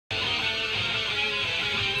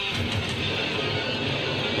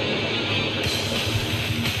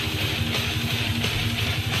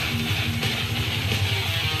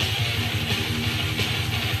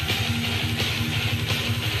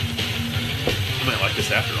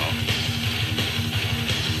nice after all.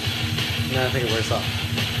 No, I think it wears off.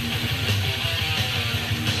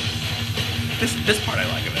 This part I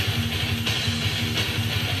like of it.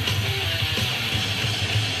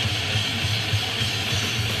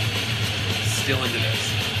 Still into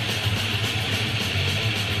this.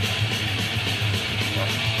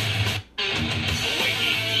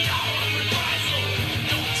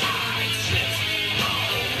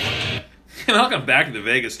 Welcome back to the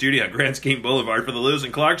Vegas studio at Grand Scheme Boulevard for the Lewis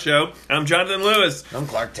and Clark Show. I'm Jonathan Lewis. I'm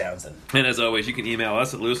Clark Townsend. And as always, you can email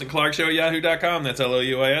us at lewisandclarkshow@yahoo.com. That's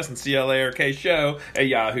LOUIS and CLARK show at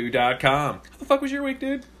yahoo.com. How the fuck was your week,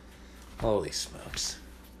 dude? Holy smokes.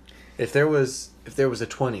 If there was a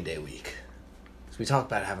 20-day week, so we talk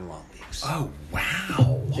about having long weeks. Oh,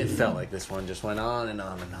 wow. It felt like this one just went on and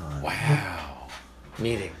on and on. Wow.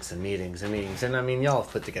 Meetings and meetings and meetings. And I mean, y'all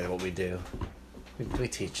have put together what we do. We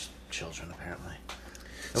teach children, apparently.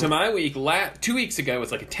 So my week, 2 weeks ago, was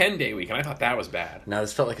like a 10-day week, and I thought that was bad. No,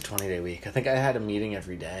 this felt like a 20-day week. I think I had a meeting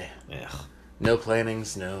every day. Ugh. No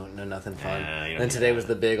plannings, no nothing fun. You don't Then need today that. was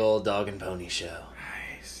the big old dog and pony show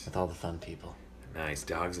Nice. with all the fun people. Nice.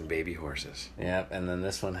 Dogs and baby horses. Yep, and then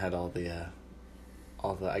this one had all the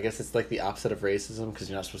I guess it's like the opposite of racism, because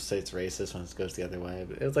you're not supposed to say it's racist when it goes the other way,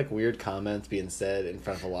 but it was like weird comments being said in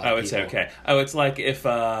front of a lot of people. Oh, it's okay. Oh, it's like if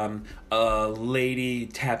a lady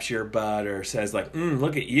taps your butt or says like,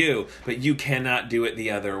 look at you, but you cannot do it the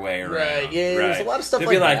other way around. Right, yeah, there's a lot of stuff They'd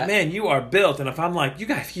like be like, that. man, you are built, and if I'm like, you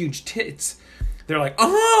got huge tits, they're like,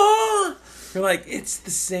 oh! You're like, it's the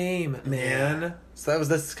same, man. Yeah. So that was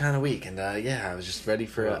this kind of week, and I was just ready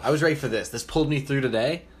for I was ready for this. This pulled me through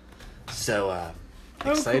today, so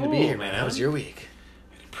excited to be cool, here, man. How was your week?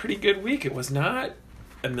 Pretty good week. It was not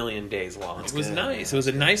a million days long. That's it was good, nice. man. It was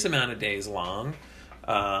a nice amount of days long.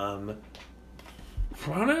 I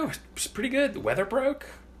don't know. It was pretty good. The weather broke.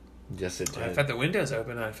 Yes, it did. I've had the windows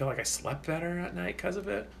open, and I feel like I slept better at night because of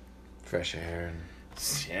it. Fresh air and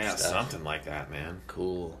Yeah, stuff. something like that, man.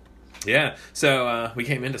 Cool. Yeah. So we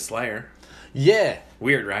came into Slayer. Yeah.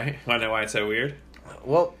 Weird, right? Want to know why it's so weird?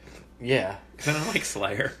 Well, yeah. Because I don't like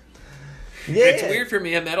Slayer. Yeah. It's weird for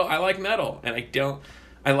me. I like metal, and I don't.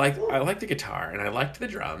 I like the guitar, and I liked the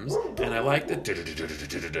drums, and I like the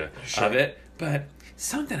of it. But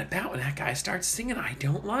something about when that guy starts singing, I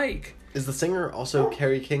don't like. Is the singer also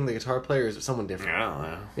Kerry King, the guitar player, or is it someone different? I don't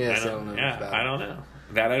know. Yeah, I so I don't don't know yeah, about I it. don't know.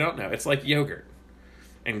 That I don't know. It's like yogurt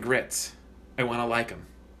and grits. I want to like them.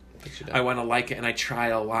 I want to like it, and I try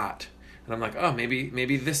a lot. And I'm like, oh,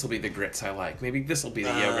 maybe this will be the grits I like. Maybe this will be the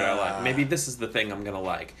yogurt I like. Maybe this is the thing I'm going to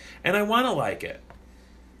like. And I want to like it.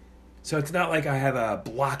 So it's not like I have a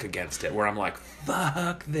block against it where I'm like,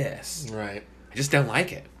 fuck this. Right. I just don't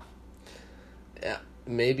like it. Yeah.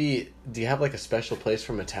 Maybe, do you have like a special place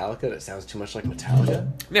for Metallica that sounds too much like Metallica?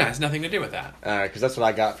 Yeah, it has nothing to do with that. Because that's what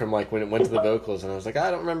I got from like when it went to the vocals, and I was like,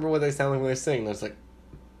 I don't remember what they sound like when they sing. And I was like,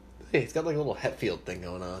 hey, it's got like a little Hetfield thing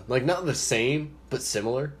going on. Like, not the same, but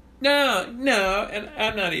similar. No, and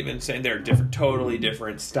I'm not even saying they're different, totally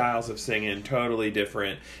different styles of singing, totally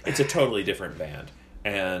different. It's a totally different band.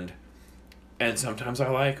 And sometimes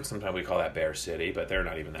sometimes we call that Bear City, but they're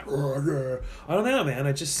not even that. I don't know, man.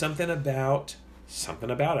 It's just something about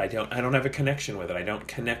it. I don't have a connection with it. I don't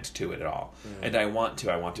connect to it at all. And I want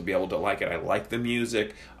to be able to like it. I like the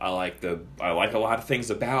music. I like a lot of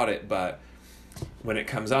things about it, but when it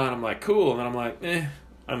comes on, I'm like, cool, and then I'm like,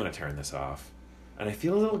 I'm going to turn this off. And I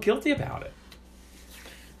feel a little guilty about it.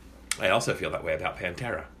 I also feel that way about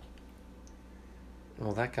Pantera.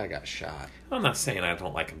 Well, that guy got shot. I'm not saying I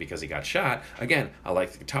don't like him because he got shot. Again, I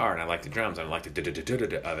like the guitar and I like the drums and I like the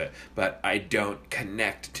da-da-da-da-da of it, but I don't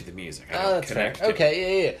connect to the music. I don't That's fair. connect to it.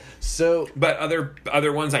 Okay, yeah. So, But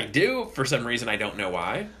other ones I do, for some reason I don't know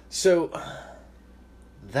why.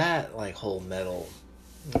 that like whole metal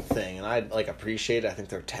thing, and I like appreciate it. I think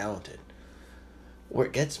they're talented. Where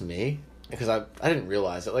it gets me, because I didn't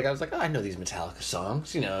realize it. Like, I was like, oh, I know these Metallica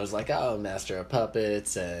songs. You know, I was like, oh, Master of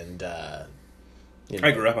Puppets and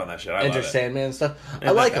I grew up on that shit. I Enter love it. Sandman and stuff. Yeah,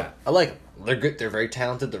 I like that. them. I like them. They're good. They're very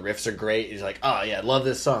talented. The riffs are great. He's like, oh yeah, I love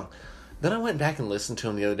this song. Then I went back and listened to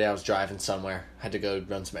him the other day. I was driving somewhere. Had to go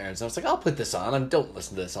run some errands. And I was like, I'll put this on. I don't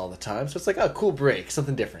listen to this all the time. So it's like, oh, cool break.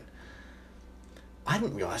 Something different. I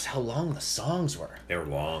didn't realize how long the songs were. They were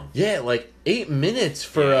long. Yeah, like 8 minutes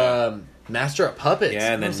for Master of Puppets.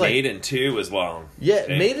 Yeah, and then I was like, Maiden too was long. Yeah,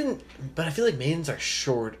 Okay. Maiden, but I feel like Maidens are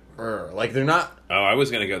shorter. Like, they're not... Oh, I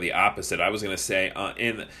was going to go the opposite. I was going to say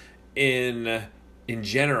in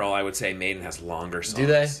general, I would say Maiden has longer songs. Do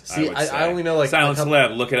they? See, would I say. only know, like, Silence a couple-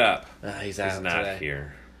 Lev, look it up. He's He's out not today.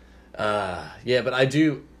 here. Yeah, but I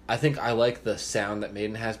I think I like the sound that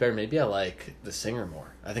Maiden has better. Maybe I like the singer more.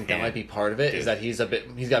 I think that Yeah. might be part of it. Dude. Is that he's got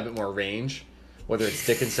a bit more range, whether it's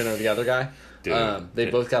Dickinson or the other guy. Dude. They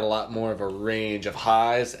both got a lot more of a range of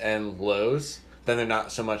highs and lows. Then they're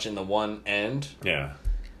not so much in the one end. Yeah.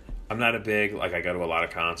 I'm not a big, like, I go to a lot of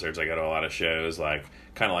concerts, I go to a lot of shows, like,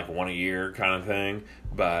 kind of like one a year kind of thing.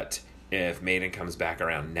 But if Maiden comes back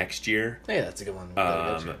around next year, Hey, that's a good one. We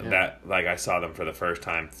gotta go to. Yeah. that, like, I saw them for the first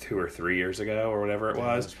time 2 or 3 years ago or whatever it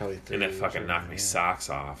Yeah, was. it was probably 3 and it years fucking ago, knocked me yeah. socks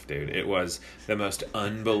off, dude. It was the most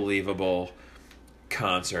unbelievable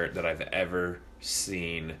concert that I've ever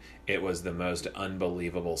seen. It was the most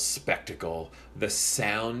unbelievable spectacle. The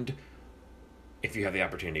sound, if you have the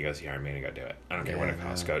opportunity to go see Iron Maiden, go do it. I don't care what it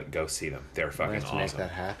costs. Go see them. They're fucking Nice to awesome. make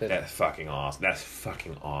that happen. That's fucking awesome. That's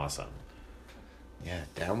fucking awesome. Yeah,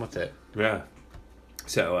 down with it. Yeah.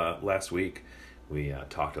 So last week we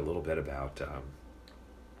talked a little bit about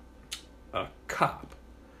a cop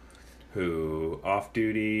who off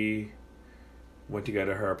duty went to go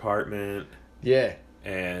to her apartment Yeah,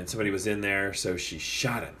 and somebody was in there, so she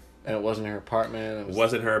shot him. and it wasn't her apartment. It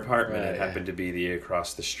wasn't her apartment. Right, It happened to be the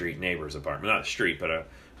across the street neighbor's apartment. Not the street, but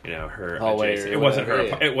her Hallway adjacent. or It wasn't her.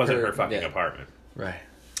 whatever, yeah. It wasn't her Her- fucking yeah. apartment. Right.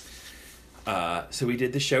 So we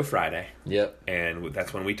did the show Friday, Yep. and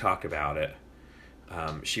that's when we talked about it.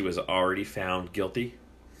 She was already found guilty.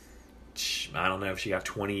 I don't know if she got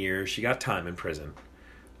 20 years. She got time in prison.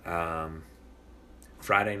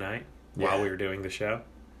 Friday night, while Yeah. we were doing the show,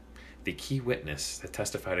 the key witness that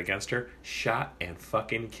testified against her shot and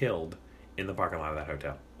fucking killed in the parking lot of that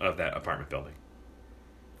hotel, of that apartment building.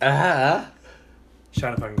 Shot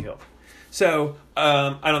and fucking killed. So,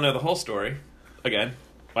 I don't know the whole story. Again,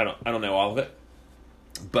 I don't know all of it.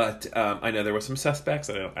 But I know there were some suspects.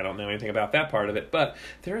 I don't know anything about that part of it. But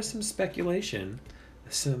there is some speculation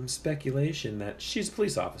that she's a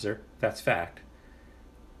police officer. That's fact.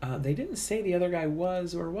 They didn't say the other guy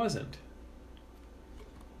was or wasn't.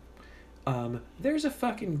 There's a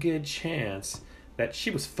fucking good chance that she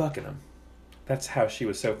was fucking him. That's how she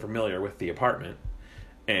was so familiar with the apartment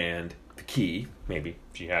and the key. Maybe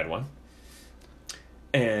she had one.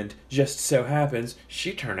 And just so happens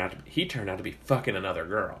he turned out to be fucking another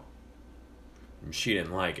girl. And she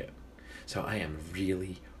didn't like it. So I am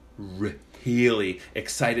really, really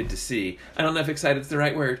excited to see. I don't know if excited's the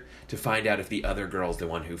right word. To find out if the other girl's the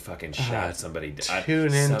one who fucking shot somebody.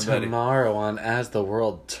 Tune in tomorrow on As the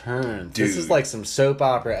World Turns. This is Dude. like some soap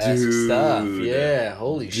opera-esque stuff. Yeah,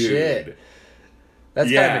 holy shit. That's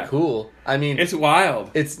kind of cool. I mean, It's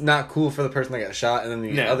wild. it's not cool for the person that got shot and then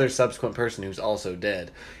the No. other subsequent person who's also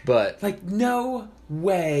dead. But Like, no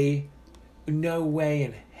way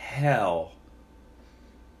in hell.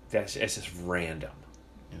 It's just random.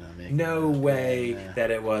 you know, making No that- way yeah. that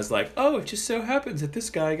it was like, oh, it just so happens that this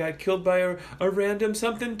guy got killed by a random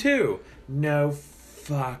something too. No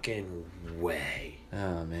fucking way.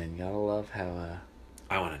 Oh man, you gotta love how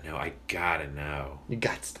I want to know. I gotta know. you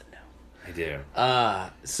got to know. I do.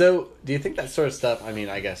 So do you think that sort of stuff? I mean,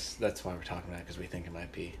 I guess that's why we're talking about it, because we think it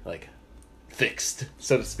might be like fixed,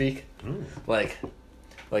 so to speak, like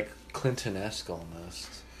Clinton-esque almost.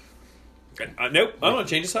 Nope. I want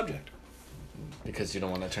to change the subject. Because you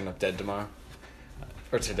don't want to turn up dead tomorrow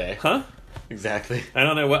or today. Huh? Exactly. I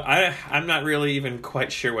don't know what I'm not really even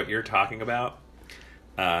quite sure what you're talking about.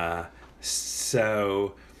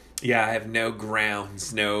 So yeah, I have no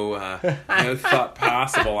grounds, no thought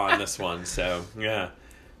possible on this one. So yeah,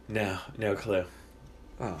 no clue.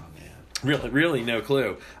 Oh man. Really no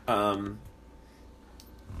clue.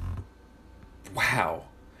 Wow.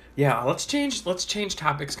 Yeah, let's change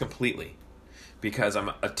topics completely, because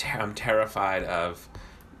I'm terrified of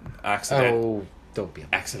Oh, don't be.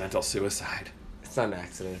 accidental suicide. It's not an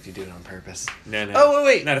accident if you do it on purpose. No. Oh,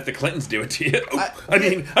 wait. Not if the Clintons do it to you. I I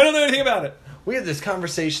don't know anything about it. We had this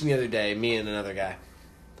conversation the other day, me and another guy.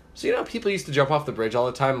 So you know, people used to jump off the bridge all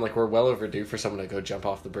the time. Like, we're well overdue for someone to go jump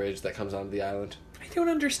off the bridge that comes onto the island. I don't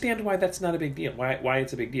understand why that's not a big deal. Why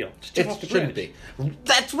it's a big deal? Just jump It off the shouldn't bridge. be.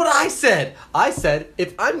 That's what I said. I said,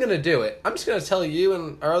 if I'm going to do it, I'm just going to tell you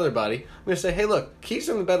and our other buddy, I'm going to say, hey, look, keys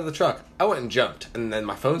are in the bed of the truck. I went and jumped, and then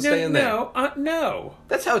my phone's staying there. No.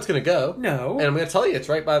 That's how it's going to go. No. And I'm going to tell you, it's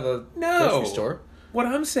right by the grocery store. What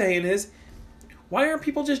I'm saying is, why aren't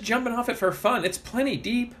people just jumping off it for fun? It's plenty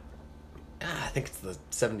deep. I think it's the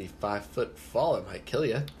 75-foot fall that might kill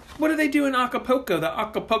you. What do they do in Acapulco? The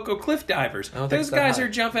Acapulco cliff divers. I don't think Those it's that guys high. are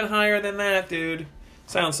jumping higher than that, dude.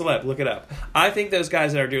 Sound Celeb, look it up. I think those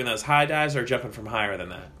guys that are doing those high dives are jumping from higher than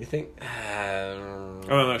that. You think? Oh,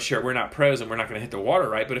 no, sure, we're not pros and we're not going to hit the water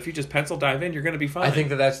right, but if you just pencil dive in, you're going to be fine. I think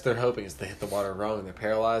that's they're hoping is they hit the water wrong and they're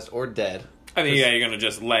paralyzed or dead. I mean, yeah, you're going to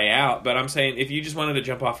just lay out, but I'm saying if you just wanted to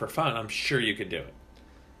jump off for fun, I'm sure you could do it.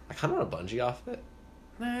 I kind of want to bungee off of it.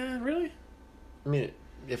 Nah, really? I mean,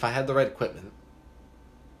 if I had the right equipment.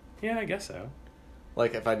 Yeah, I guess so.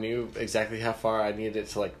 Like, if I knew exactly how far I needed it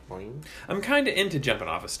to, like, boing. I'm kind of into jumping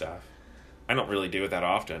off of stuff. I don't really do it that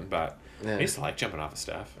often, but Yeah. I used to like jumping off of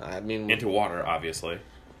stuff. I mean... Into water, obviously.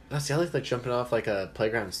 See, I like jumping off, like, a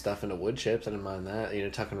playground and stuff into wood chips. I didn't mind that. You know,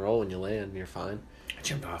 tuck and roll when you land, you're fine. I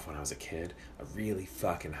jumped off when I was a kid. A really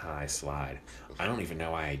fucking high slide. I don't even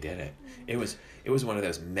know why I did it. It was one of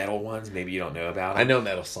those metal ones. Maybe you don't know about them. I know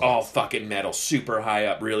metal slides. All fucking metal, super high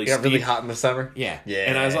up, really It got steep. really hot in the summer? Yeah. Yeah.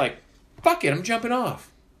 And I was like, fuck it, I'm jumping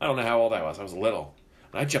off. I don't know how old I was. I was little.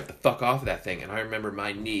 And I jumped the fuck off of that thing, and I remember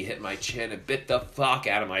my knee hit my chin and bit the fuck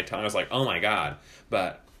out of my tongue. I was like, oh my God.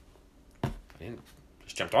 But I didn't.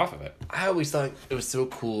 Just jumped off of it. I always thought it was so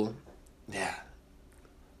cool. Yeah.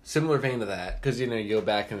 Similar vein to that. Because, you know, you go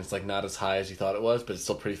back and it's, like, not as high as you thought it was, but it's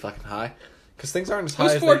still pretty fucking high. Because things aren't as high I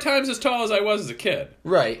was as 4 times as tall as I was as a kid.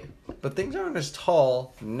 Right. But things aren't as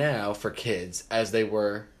tall now for kids as they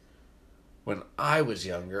were when I was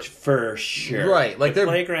younger. For sure. Right, like the they're-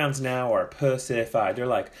 playgrounds now are pussified. They're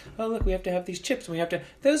like, oh look, we have to have these chips and we have to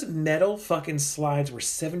those metal fucking slides were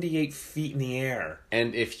 78 feet in the air.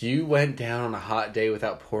 And if you went down on a hot day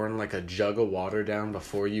without pouring, like, a jug of water down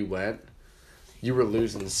before you went, you were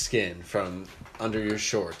losing skin from under your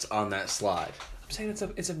shorts on that slide. I'm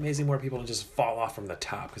saying it's amazing more people just fall off from the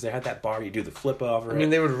top because they had that bar you do the flip over I mean,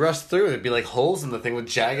 they would rust through. There'd be, like, holes in the thing with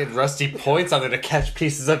jagged, rusty points on there to catch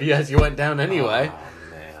pieces of you as you went down anyway. Oh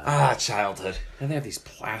man. Ah, childhood. And they have these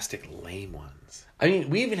plastic lame ones. I mean,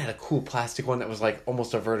 we even had a cool plastic one that was, like,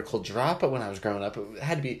 almost a vertical drop, but when I was growing up, it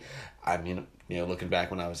had to be... I mean, you know, looking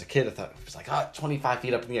back when I was a kid, I thought it was like, 25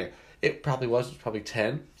 feet up in the air. It probably was. It was probably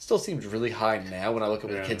 10. Still seems really high now when I look at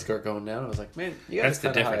where the kids are going down. I was like, man, you guys That's the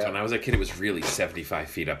difference. When I was a kid, it was really 75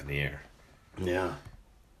 feet up in the air. Yeah.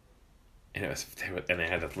 And they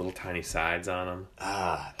had the little tiny sides on them.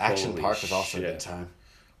 Ah, Action Holy Park was also a shit. good time.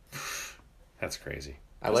 That's crazy.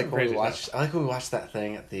 I like when we watched. watched that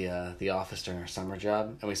thing at the office during our summer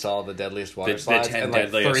job, and we saw the deadliest water The slides, 10 and, like,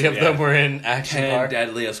 deadliest, 3 of them were in Action 10 Park.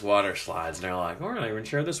 deadliest water slides. And they're like, we're not even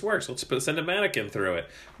sure this works. Let's send a mannequin through it.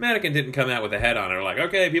 Mannequin didn't come out with a head on it. They're like,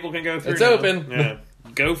 okay, people can go through It's now. open. Yeah,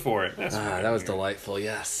 go for it. That's That was weird. delightful.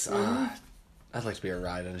 Yes, I'd like to be a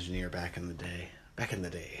ride engineer back in the day.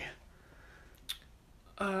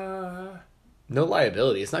 No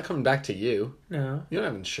liability. It's not coming back to you. No. You don't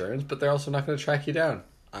have insurance, but they're also not going to track you down.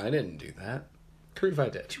 I didn't do that. Prove I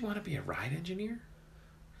did. Do you want to be a ride engineer?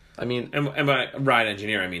 I mean, And by ride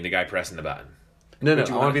engineer, I mean the guy pressing the button. no. Would I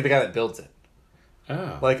you want want- to be the guy that builds it.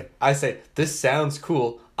 Oh. Like, I say, this sounds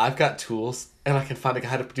cool. I've got tools, and I can find a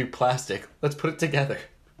guy to do plastic. Let's put it together.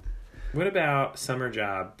 What about summer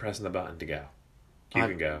job pressing the button to go? You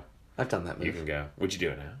can go. I've done that move. You can go. Would you do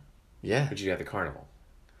it now? Yeah. Would you do it at the carnival?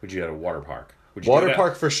 Would you do it at a water park? Would you do Water it at-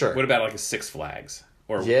 park for sure. What about like a Six Flags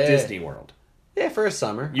or Yeah. Disney World? Yeah, for a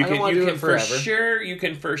summer. You I don't can want you to do can it for forever. sure you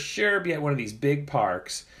can for sure be at one of these big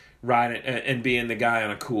parks, riding and being the guy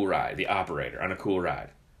on a cool ride, the operator on a cool ride.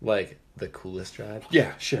 Like, the coolest ride?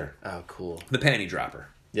 Yeah, sure. Oh, cool. The panty dropper.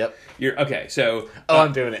 Yep. You're okay. So Oh,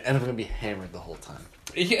 I'm doing it, and I'm going to be hammered the whole time.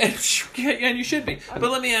 yeah, and you should be. But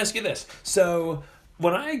let me ask you this: so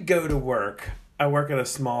when I go to work, I work at a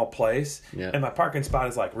small place, Yeah. and my parking spot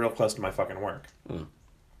is like real close to my fucking work.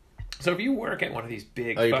 So if you work at one of these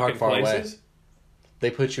big Oh, you park fucking far away. places, They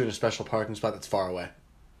put you in a special parking spot that's far away.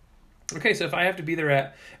 okay. So if I have to be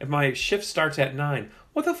there if my shift starts at 9,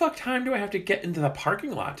 what the fuck time do I have to get into the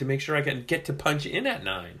parking lot to make sure I can get to punch in at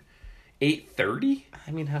 9? 8:30?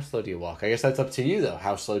 I mean, how slow do you walk? I guess that's up to you, though.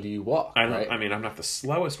 How slow do you walk? I don't. right? I mean, I'm not the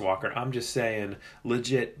slowest walker. I'm just saying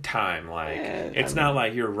legit time. Like Yeah, it's not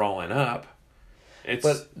like you're rolling up. It's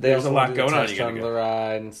But they there's a also lot do the going on. test You gotta on go. the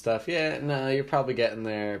ride and stuff. Yeah, no, you're probably getting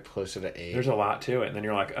there closer to 8. There's a lot to it, and then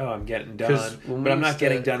you're like, "Oh, I'm getting 'Cause done," when but we I'm not used to-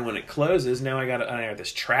 getting done when it closes. Now I got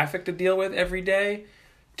this traffic to deal with every day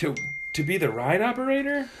to be the ride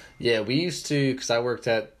operator. Yeah, we used to, because I worked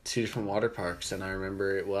at 2 different water parks, and I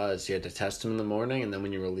remember you had to test them in the morning, and then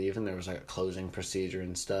when you were leaving, there was like a closing procedure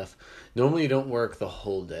and stuff. Normally, you don't work the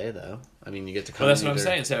whole day, though. I mean, you get to come. Well, that's what I'm either-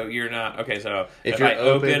 saying. So you're not okay. So If if you're I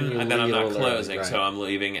open, open, you and then I'm leave a not little early, closing, right. so I'm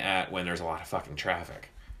leaving at when there's a lot of fucking traffic.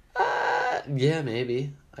 Yeah,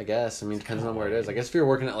 maybe. I guess. I mean, depends on where it is. I guess if you're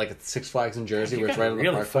working at like Six Flags in Jersey, You where it's gotta right on the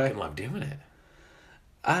really parkway, fucking love doing it.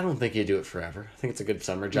 I don't think you do it forever. I think it's a good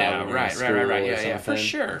summer job. Yeah, when you're in right. school or Yeah, for something.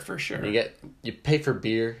 sure, for sure. You pay for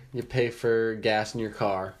beer, you pay for gas in your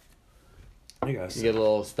car, You guys you get a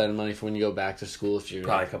little spend money for when you go back to school if you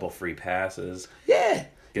probably a couple free passes. Yeah,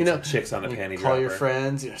 Get some chicks on the panty dropper. Call your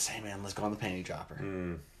friends. Say, hey, man, let's go on the panty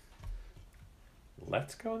dropper.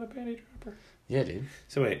 Let's go on the panty dropper? Yeah, dude.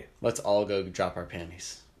 So wait. Let's all go drop our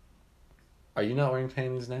panties. Are you not wearing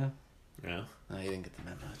panties now? No. No, you didn't get the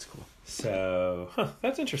memo. It's cool. So,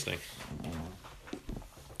 that's interesting.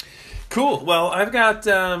 Cool. Well, I've got,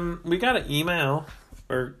 we got an email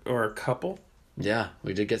or a couple. Yeah,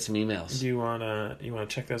 we did get some emails. Do you wanna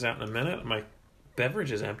check those out in a minute? My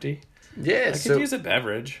beverage is empty. Yeah, I could use a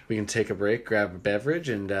beverage. We can take a break, grab a beverage,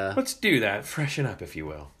 and let's do that. Freshen up, if you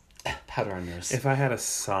will. Powder our nose. If I had a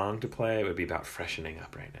song to play, it would be about freshening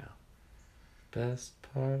up right now. Best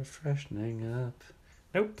part of freshening up.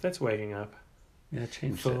 Nope, that's waking up. Yeah,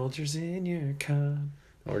 change it. Folgers in your cup.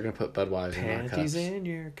 We're gonna put Budweiser in our cups. Panties in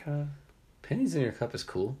your cup. Panties in your cup is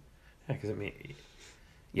cool. Yeah, because it means...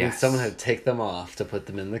 Yes. Someone had to take them off to put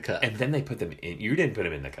them in the cup. And then they put them in... You didn't put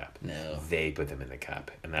them in the cup. No. They put them in the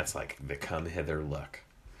cup. And that's like the come hither look.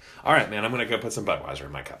 All right, man, I'm going to go put some Budweiser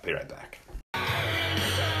in my cup. Be right back.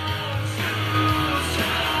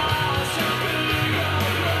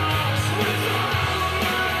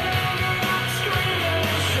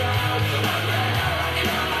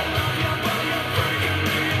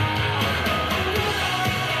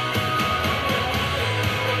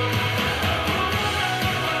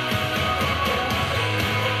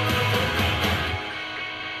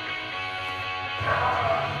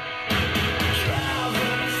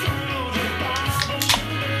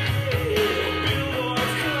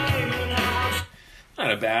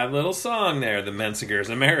 Not a bad little song there, the Mensingers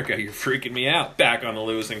America. You're freaking me out. Back on the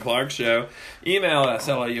Lewis and Clark Show. Email us,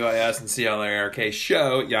 LOUIS and CLARK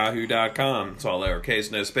show at yahoo.com. It's all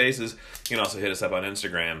lowercase, no spaces. You can also hit us up on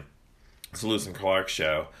Instagram. It's Lewis and Clark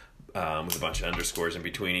Show with a bunch of underscores in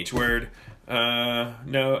between each word.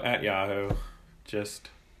 No, at Yahoo. Just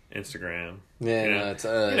Instagram. Yeah, you know, no, it's you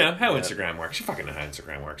know how Instagram works. You fucking know how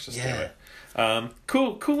Instagram works. Just do it.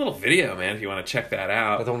 Cool little video, man. If you want to check that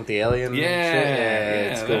out. The one with the alien.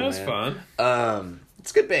 Yeah, it's cool, that was fun.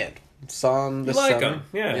 It's a good band. Song this you like summer. them?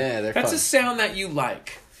 Yeah, they're that's fun. a sound that you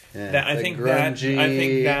like. Yeah, that I think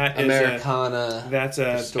that is Americana. That's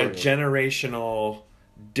a generational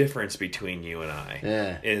difference between you and I.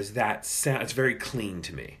 Yeah, is that sound? It's very clean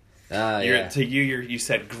to me. Yeah. To you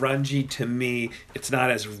said grungy. To me, it's not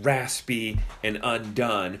as raspy and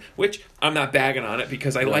undone, which I'm not bagging on it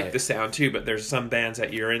because I like the sound too, but there's some bands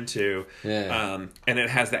that you're into, and it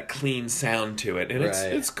has that clean sound to it, and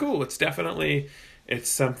it's cool. It's definitely, it's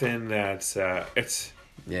something that's, it's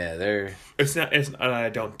not, I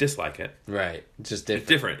don't dislike it. Right. It's just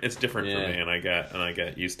different. It's different for me, and I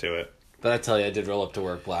get used to it. But I tell you, I did roll up to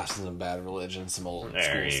work blasting some Bad Religion, some old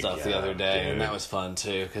school stuff the other day, and that was fun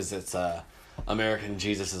too, because it's American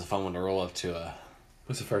Jesus is a fun one to roll up to.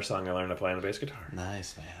 What's the first song I learned to play on the bass guitar?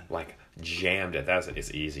 Nice, man. Like, jammed it.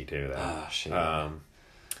 It's easy too, though. Oh, shit.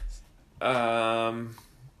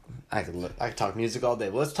 I could talk music all day.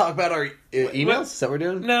 But let's talk about our emails. Is that what we're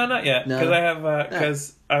doing? No, not yet. Because I have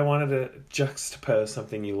because I wanted to juxtapose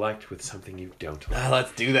something you liked with something you don't like.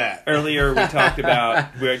 Let's do that. Earlier we talked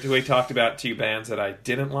about we talked about two bands that I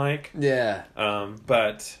didn't like. Yeah.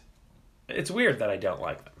 But it's weird that I don't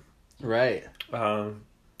like them. Right.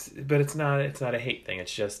 But it's not a hate thing.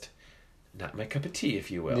 It's just not my cup of tea, if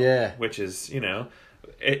you will. Yeah. Which is,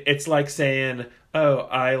 it's like saying, oh,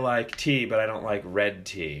 I like tea, but I don't like red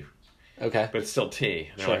tea. Okay. But it's still tea.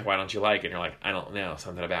 And they're like, why don't you like it? And you're like, I don't know,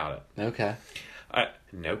 something about it. Okay.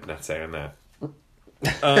 Nope, not saying that.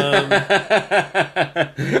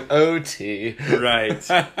 OT. Right.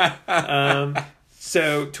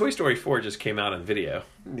 So Toy Story 4 just came out on video.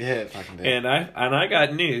 Yeah, it fucking did. And I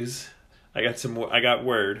got news. I got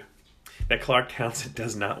word that Clark Townsend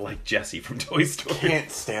does not like Jessie from Toy Story.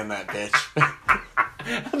 Can't stand that bitch.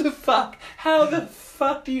 How the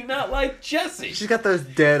fuck do you not like Jessie? She's got those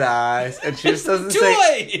dead eyes, and she just doesn't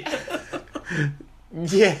say.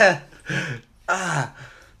 Yeah.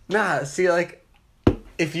 Nah. See, like,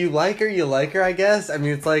 if you like her, you like her. I guess. I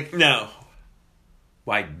mean, it's like no.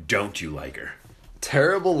 Why don't you like her?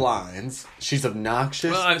 Terrible lines. She's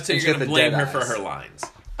obnoxious. Well, so you're gonna blame her for her lines.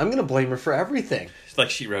 I'm gonna blame her for everything. It's like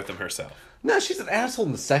she wrote them herself. No, she's an asshole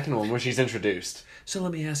in the second one where she's introduced. So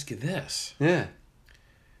let me ask you this. Yeah.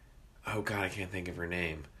 Oh God, I can't think of her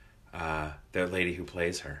name. The lady who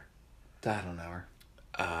plays her. I don't know her.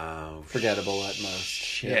 Oh, forgettable at most.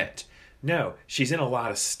 Shit. Yeah. No, she's in a lot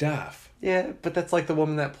of stuff. Yeah, but that's like the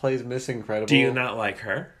woman that plays Miss Incredible. Do you not like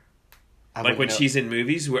her? Like when she's in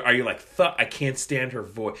movies, are you like, I can't stand her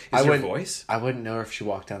voice? Her voice? I wouldn't know her if she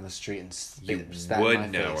walked down the street and you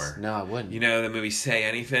would know her. No, I wouldn't. You know the movie Say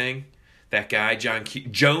Anything? That guy, Joan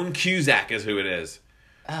Cusack is who it is.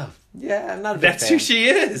 Oh, yeah, I'm not a big That's fan. who she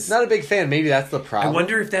is. Not a big fan. Maybe that's the I problem.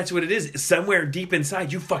 wonder if that's what it is. Somewhere deep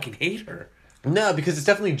inside, you fucking hate her. No, because it's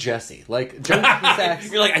definitely Jesse. Like, Joan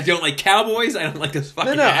Cusack's... You're like, I don't like cowboys. I don't like this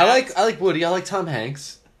fucking No, ass. I like Woody. I like Tom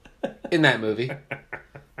Hanks in that movie.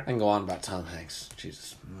 I can go on about Tom Hanks.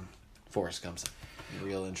 Jesus. Forrest Gump's a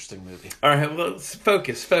real interesting movie. All right, well, let's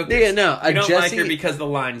focus. Yeah, no, You don't like Jessie- her because of the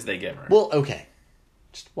lines they give her. Well, okay.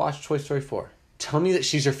 Just watch Toy Story 4. Tell me that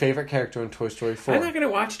she's your favorite character in Toy Story 4. I'm not going to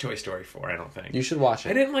watch Toy Story 4, I don't think. You should watch I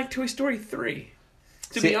it. didn't like Toy Story 3.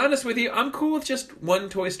 To See- be honest with you, I'm cool with just one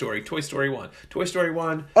Toy Story. Toy Story 1. Toy Story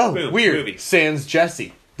 1. Oh, boom, weird. Movie. Sans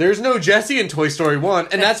Jesse. There's no Jesse in Toy Story 1,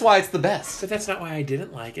 and that's why it's the best. But that's not why I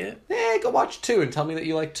didn't like it. Go watch 2 and tell me that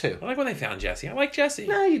you like 2. I like when they found Jessie. I like Jessie.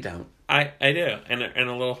 No, you don't. I do. And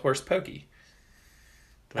a little horse Pokey.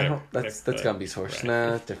 I don't, that's Whatever. Gumby's horse. Right.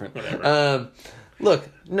 Nah, it's different. Whatever. Look,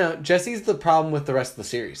 no, Jesse's the problem with the rest of the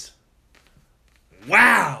series.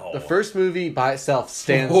 Wow! The first movie by itself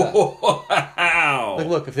stands up. Wow! Like,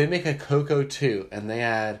 look, if they make a Coco 2 and they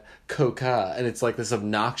add Coca, and it's like this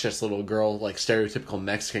obnoxious little girl, like stereotypical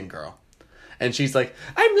Mexican girl, and she's like,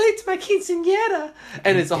 I'm late to my quinceañera,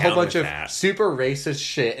 and it's a whole down bunch with of that. super racist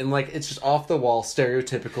shit, and like it's just off the wall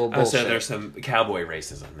stereotypical bullshit. So there's some cowboy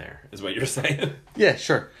racism there, is what you're saying. Yeah,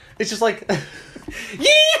 sure. It's just like,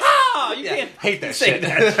 Yeehaw! You can't hate that say shit.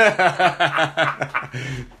 that.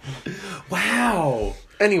 Wow.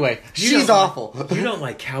 Anyway, You she's don't- awful. You don't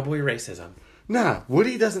like cowboy racism. Nah,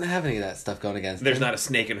 Woody doesn't have any of that stuff going against There's him. not a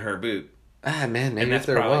snake in her boot. Ah, man, maybe And if that's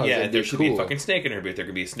there probably, was, yeah, it'd there be should cool. be a fucking snake in her boot. There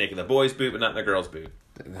could be a snake in the boy's boot, but not in the girl's boot.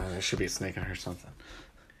 No, there should be a snake in her or something.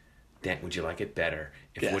 Dan, would you like it better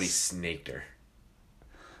if Yes. Woody snaked her?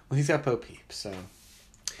 Well, he's got Bo Peep, so...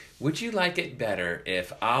 Would you like it better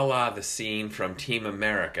if, a la the scene from Team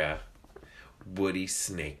America, Woody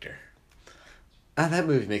snaked her? Ah, that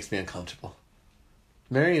movie makes me uncomfortable.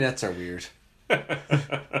 Marionettes are weird.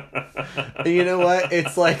 And you know what?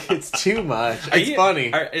 It's like, it's too much. It's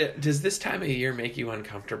funny. Does this time of year make you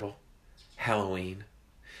uncomfortable? Halloween?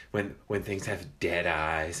 When things have dead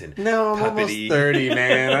eyes and No, I'm almost puppety. 30,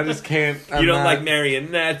 man. I just can't... You don't like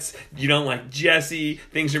marionettes. You don't like Jessie.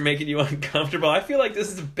 Things are making you uncomfortable. I feel like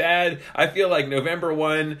this is bad. I feel like November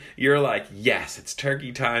 1, you're like, yes, it's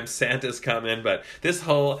turkey time. Santa's coming. But this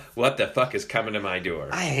whole, what the fuck is coming to my door?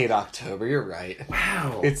 I hate October. You're right.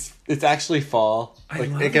 Wow. It's actually fall. I Like,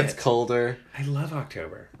 love it gets it. colder. I love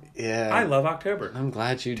October. Yeah. I love October. I'm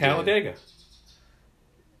glad you do. Talladega.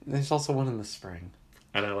 There's also one in the spring.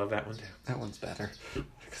 And I love that one too. That one's better.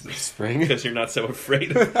 Because it's spring. Because you're not so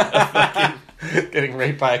afraid of fucking... Getting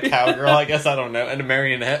raped by a cowgirl, I guess. I don't know. And a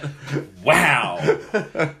marionette. Wow.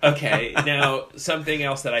 Okay, now something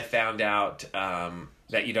else that I found out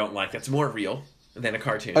that you don't like that's more real than a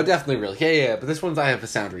cartoon. Oh, definitely real. Yeah. But this one's I have a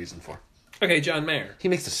sound reason for. Okay, John Mayer. He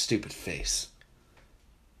makes a stupid face.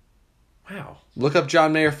 Wow. Look up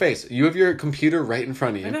John Mayer face. You have your computer right in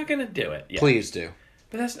front of you. I'm not going to do it yet. Please do.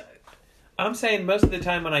 But that's not... I'm saying most of the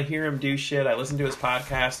time when I hear him do shit, I listen to his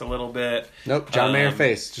podcast a little bit. Nope. John Mayer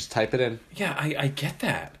face. Just type it in. Yeah, I get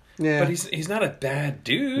that. Yeah. But he's not a bad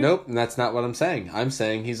dude. Nope, and that's not what I'm saying. I'm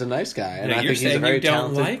saying he's a nice guy, and No, I you're think he's a saying very you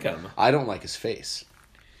don't talented. like him. I don't like his face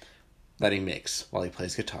that he makes while he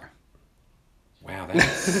plays guitar. Wow,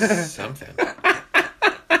 that's something.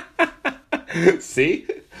 See?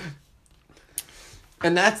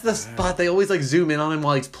 And that's the spot they always like zoom in on him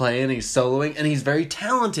while he's playing and he's soloing, and he's very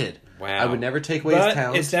talented. Wow. I would never take away But his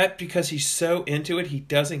talent. is that because he's so into it he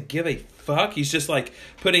doesn't give a fuck? He's just like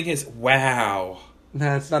putting his wow.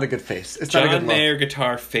 Nah, it's not a good face. It's not a John good look. Mayer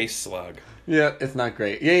guitar face slug. Yeah, it's not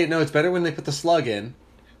great. Yeah, no, it's better when they put the slug in.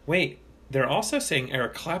 Wait, they're also saying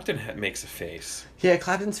Eric Clapton makes a face. Yeah,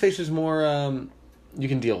 Clapton's face is more, you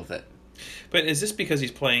can deal with it. But is this because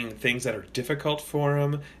he's playing things that are difficult for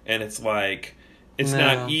him and it's like it's No.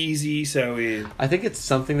 not easy, so he... I think it's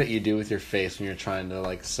something that you do with your face when you're trying to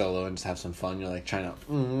like solo and just have some fun. You're like trying to,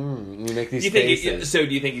 you make these Do you think faces. so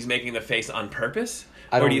do you think he's making the face on purpose?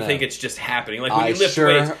 I Or don't do you know. think it's just happening? Like when I you lift sure-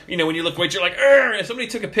 weights, when you lift weights, you're like, "Urgh!" If somebody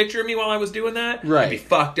took a picture of me while I was doing that, Right. I'd be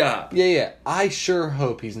fucked up. Yeah. I sure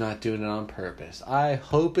hope he's not doing it on purpose. I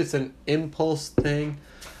hope it's an impulse thing.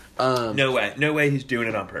 No way he's doing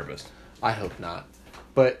it on purpose. I hope not.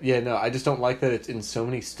 But yeah, no, I just don't like that it's in so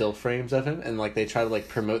many still frames of him, and like they try to like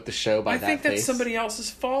promote the show by I that think that's face. somebody else's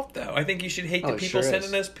fault, though. I think you should hate Oh, the it people sure sending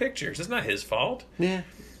is. us pictures. It's not his fault. Yeah.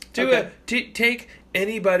 Take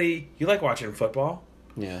anybody. You like watching football?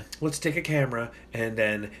 Yeah. Let's take a camera and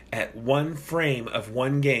then at one frame of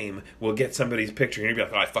one game, we'll get somebody's picture. And you'll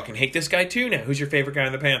be like, oh, I fucking hate this guy too now. Who's your favorite guy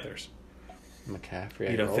in the Panthers? McCaffrey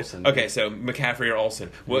You or don't Olsen. Okay, so McCaffrey or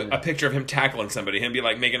Olsen. A picture of him tackling somebody. Him be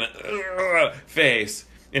like making a face.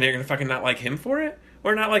 And you're gonna fucking not like him for it?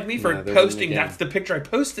 Or not like me for No, they're posting, living the game. that's the picture I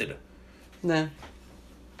posted. Nah.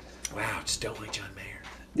 Wow, just don't like John Mayer.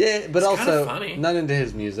 Yeah, but It's also kinda funny. not into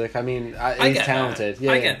his music. I mean, I he's get talented. That.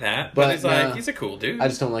 Yeah, I yeah. get that. But it's like, he's a cool dude. I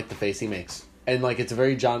just don't like the face he makes. And like, it's a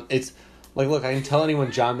very John. It's like, look, I can tell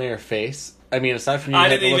anyone John Mayer face. I mean, aside from you I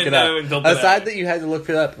had to didn't look even it know up. until today. Aside that you had to look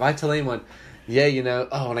it up. If I tell anyone, yeah, you know,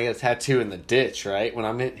 oh, when I get a tattoo in the ditch, right? When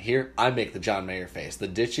I'm in here, I make the John Mayer face. The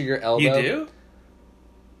ditch of your elbow. You do?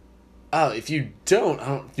 Oh, if you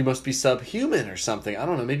don't, you must be subhuman or something. I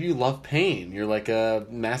don't know. Maybe you love pain. You're like a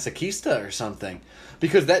masochista or something.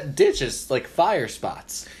 Because that ditch is like fire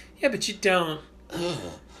spots. Yeah, but you don't.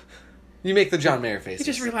 You make the John Mayer face. You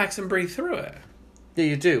just relax and breathe through it. Yeah,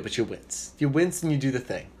 you do, but you wince. You wince and you do the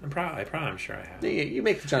thing. I'm sure I have. Yeah, you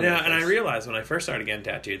make the John Mayer face. And I realized when I first started getting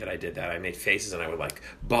tattooed that I did that. I made faces and I would like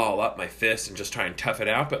ball up my fist and just try and tough it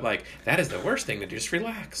out. But like that is the worst thing to do. Just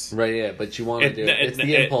relax. Right, yeah, but you want to do it. It's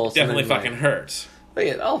the impulse. It definitely fucking hurts. But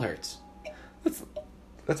yeah, it all hurts.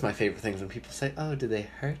 That's my favorite things when people say, "Oh, did they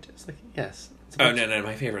hurt?" It's like, yes. Oh no!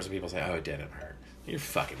 My favorite is when people say, "Oh, it didn't hurt." You're a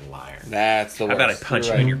fucking liar. That's the worst. How about I punch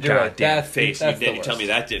you You're in your right. You're right. goddamn face? That's You the didn't tell worst. me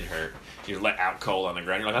that didn't hurt. You let out cold on the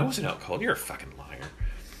ground. You're like, I wasn't out cold. You're a fucking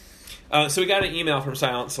liar. So we got an email from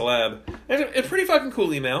Silent Celeb. It's a pretty fucking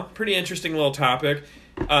cool email. Pretty interesting little topic.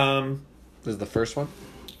 This is the first one,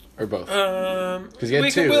 or both? Because you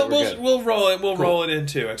had two. We'll roll it. We'll roll it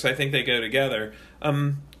into it because I think they go together.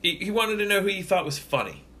 He wanted to know who you thought was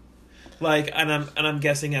funny. Like, and I'm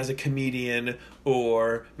guessing as a comedian,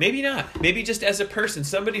 or maybe not. Maybe just as a person,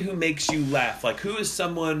 somebody who makes you laugh. Like, who is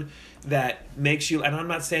someone that makes you? And I'm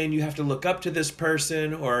not saying you have to look up to this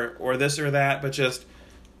person or this or that, but just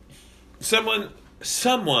someone.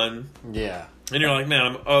 Yeah. And you're like, man,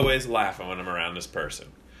 I'm always laughing when I'm around this person,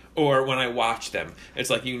 or when I watch them.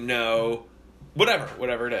 It's like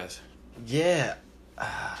whatever it is. Yeah.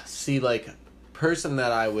 See, like, person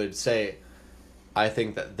that I would say, I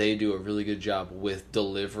think that they do a really good job with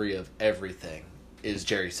delivery of everything is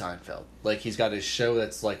Jerry Seinfeld. Like, he's got his show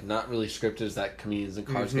that's, like, not really scripted as that Comedians in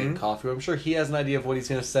Cars Getting Coffee. I'm sure he has an idea of what he's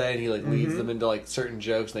going to say, and he, like, leads them into, like, certain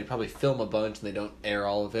jokes, and they probably film a bunch, and they don't air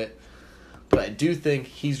all of it. But I do think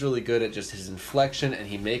he's really good at just his inflection, and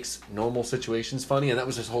he makes normal situations funny, and that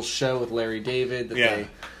was his whole show with Larry David. I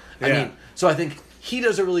mean, so I think he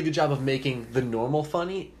does a really good job of making the normal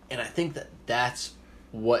funny, and I think that that's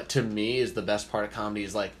what, to me, is the best part of comedy,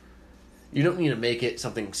 is, like, you don't need to make it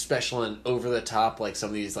something special and over the top, like some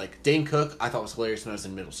of these, like, Dane Cook, I thought was hilarious when I was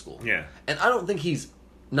in middle school. Yeah. And I don't think he's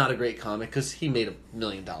not a great comic, because he made $1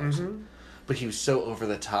 million. But he was so over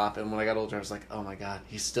the top, and when I got older, I was like, oh my god,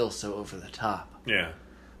 he's still so over the top. Yeah.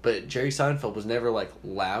 But Jerry Seinfeld was never, like,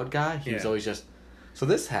 loud guy. He was always just, so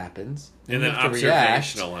this happens. And you then have to react.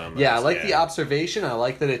 observational elements. Yeah, I like the observation. I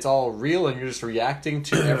like that it's all real, and you're just reacting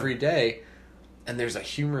to every day. And there's a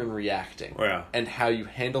humor in reacting. Yeah. And how you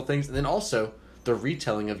handle things. And then also, the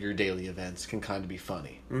retelling of your daily events can kind of be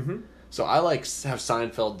funny. Mm-hmm. So I like how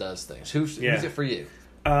Seinfeld does things. Who's it for you?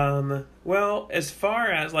 Well, as far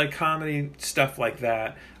as, like, comedy stuff like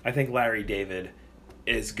that, I think Larry David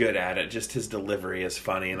is good at it. Just his delivery is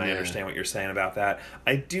funny, and I understand what you're saying about that.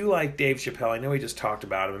 I do like Dave Chappelle. I know we just talked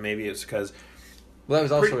about him, and maybe it's because Well, that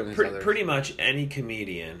was also in his other... pretty much any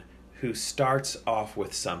comedian who starts off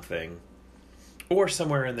with something or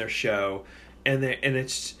somewhere in their show, and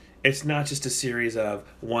it's not just a series of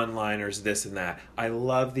one-liners, this and that. I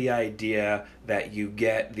love the idea that you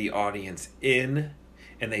get the audience in,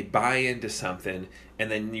 and they buy into something,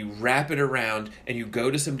 and then you wrap it around, and you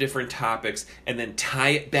go to some different topics, and then tie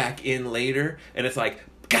it back in later, and it's like,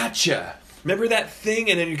 gotcha! Remember that thing?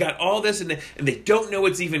 And then you got all this, and they don't know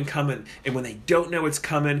it's even coming. And when they don't know it's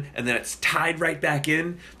coming, and then it's tied right back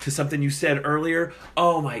in to something you said earlier,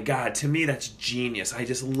 oh my god, to me that's genius. I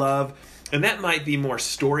just love... And that might be more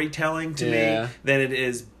storytelling to me than it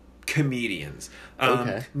is comedians.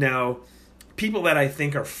 Okay. Now, people that I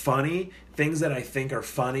think are funny, things that I think are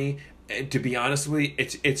funny, to be honest with you,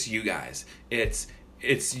 it's you guys. It's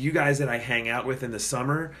you guys that I hang out with in the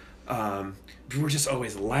summer. We're just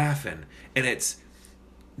always laughing. And it's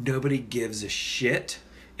nobody gives a shit.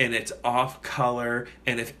 And it's off color.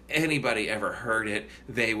 And if anybody ever heard it,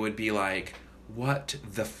 they would be like, what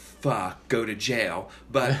the fuck, go to jail.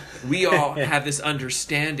 But we all have this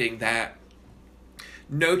understanding that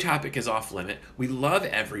no topic is off limit. We love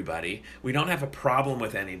everybody. We don't have a problem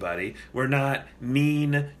with anybody. We're not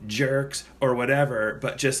mean jerks or whatever,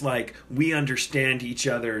 but just like we understand each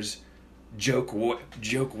other's joke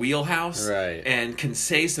wheelhouse, right, and can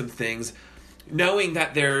say some things knowing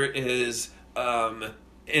that there is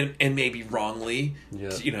and maybe wrongly,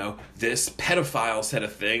 this pedophile said a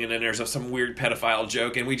thing, and then there's some weird pedophile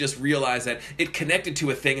joke, and we just realize that it connected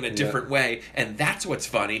to a thing in a different way, and that's what's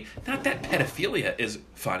funny. Not that pedophilia is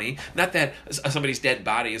funny, not that somebody's dead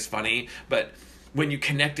body is funny, but when you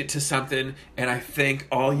connect it to something, and I think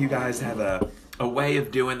all you guys have a way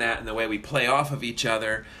of doing that, and the way we play off of each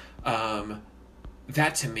other,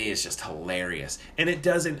 that to me is just hilarious. And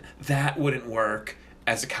that wouldn't work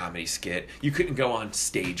as a comedy skit. You couldn't go on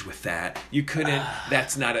stage with that. You couldn't.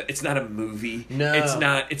 It's not a movie. No.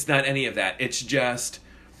 It's not any of that. It's just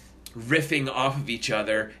riffing off of each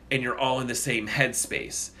other, and you're all in the same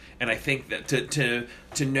headspace. And I think that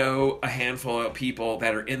to know a handful of people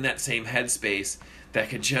that are in that same headspace that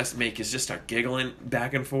could just make us just start giggling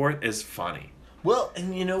back and forth is funny. Well,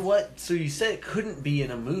 and you know what? So you said it couldn't be in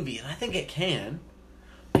a movie, and I think it can,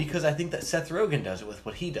 because I think that Seth Rogen does it with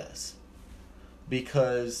what he does.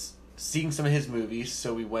 Because seeing some of his movies,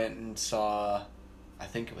 so we went and saw, I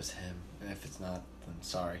think it was him, and if it's not, then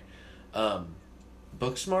sorry.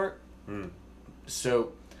 Booksmart.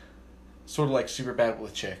 So, sort of like Superbad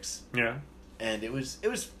with chicks. Yeah. And it was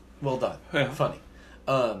well done. Yeah. Funny.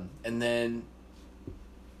 And then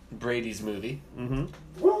Brady's movie,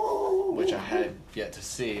 which I had yet to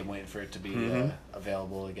see. I'm waiting for it to be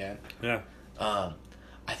available again. Yeah.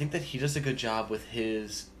 I think that he does a good job with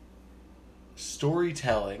his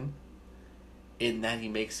storytelling in that he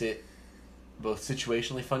makes it both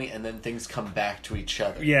situationally funny and then things come back to each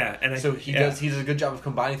other. Yeah, and he does a good job of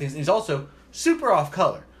combining things. And he's also super off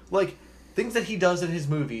color. Like things that he does in his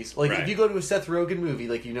movies. Like if you go to a Seth Rogen movie,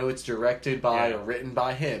 like it's directed by or written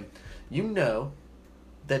by him, you know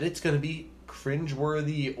that it's going to be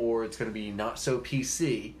cringeworthy or it's going to be not so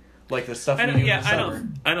PC. Like the stuff we do in the summer.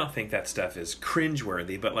 I don't think that stuff is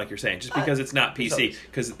cringeworthy, but like you're saying, just because it's not PC,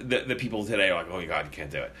 because the people today are like, oh my god, you can't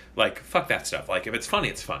do it. Like, fuck that stuff. Like, if it's funny,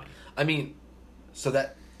 it's funny. I mean, so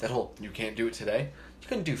that whole, you can't do it today, you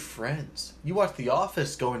can do Friends. You watch The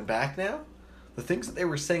Office going back now? The things that they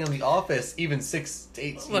were saying on The Office even 6 to 8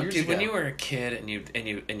 years ago. Look, dude, when you were a kid and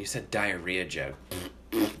you said diarrhea joke,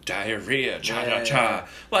 diarrhea, cha-cha-cha,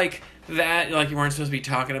 like that, like you weren't supposed to be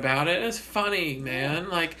talking about it. It's funny, man.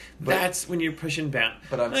 Like, that's when you're pushing boundaries.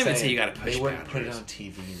 But I'm saying, even say you gotta push they wouldn't boundaries. put it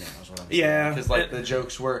on TV now, is what I'm saying. Yeah. Because, like, the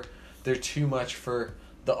jokes they're too much for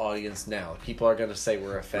the audience now. People are going to say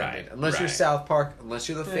we're offended. Right, Unless you're South Park, unless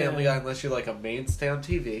you're the Family Guy, unless you're, like, a mainstay on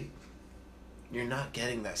TV, you're not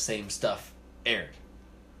getting that same stuff aired.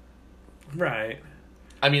 Right.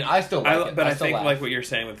 I mean, I still like it. But I still think, laugh. like what you're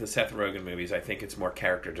saying with the Seth Rogen movies, I think it's more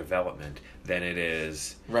character development than it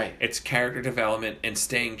is... Right. It's character development and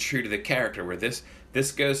staying true to the character, where this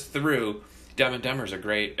goes through... Dumb and Dumber is a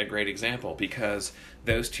great example, because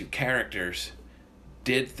those two characters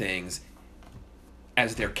did things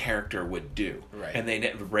as their character would do. Right. And they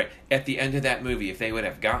never... At the end of that movie, if they would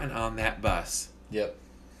have gotten on that bus... Yep.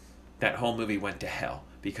 That whole movie went to hell,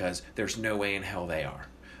 because there's no way in hell they are.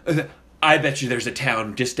 I bet you there's a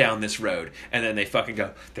town just down this road. And then they fucking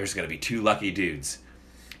go, there's going to be 2 lucky dudes.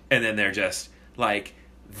 And then they're just like,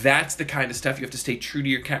 that's the kind of stuff you have to stay true to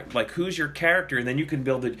your character. Like, who's your character? And then you can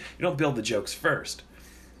you don't build the jokes first.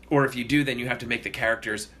 Or if you do, then you have to make the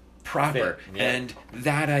characters proper. Yeah. And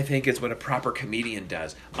that, I think, is what a proper comedian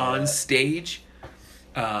does. On stage,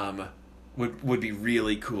 would be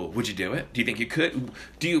really cool. Would you do it? Do you think you could?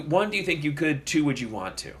 Do you think you could? 2, would you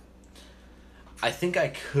want to? I think I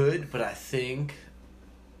could, but I think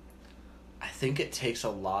it takes a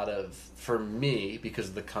lot of, for me, because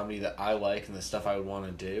of the comedy that I like and the stuff I would want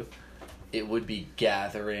to do, it would be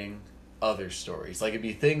gathering other stories. Like, it'd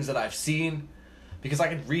be things that I've seen, because I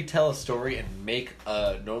could retell a story and make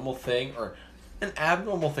a normal thing or an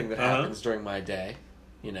abnormal thing that happens during my day,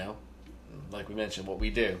 like we mentioned, what we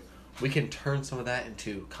do. We can turn some of that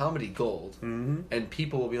into comedy gold, and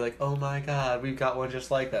people will be like, "Oh my god, we've got one just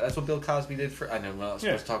like that." That's what Bill Cosby did for. I know I'm not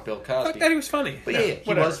supposed to talk Bill Cosby. Fuck that, he was funny. But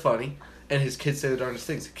he was funny, and his kids say the darndest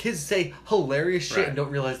things. Kids say hilarious shit and don't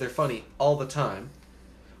realize they're funny all the time.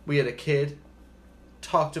 We had a kid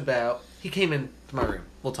talked about. He came into my room.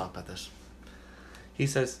 We'll talk about this. He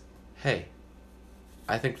says, "Hey,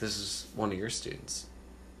 I think this is one of your students."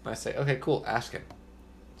 And I say, "Okay, cool. Ask him."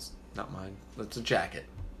 It's not mine. It's a jacket.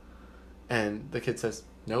 And the kid says,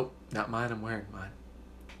 "Nope, not mine, I'm wearing mine."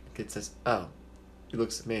 The kid says, "Oh." He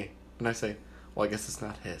looks at me, and I say, "Well, I guess it's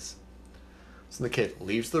not his." So the kid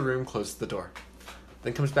leaves the room, closes the door.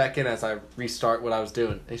 Then comes back in as I restart what I was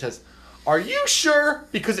doing. And he says, "Are you sure?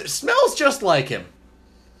 Because it smells just like him."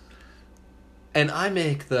 And I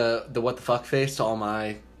make the what the fuck face to all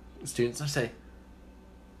my students. I say,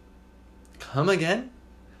 "Come again?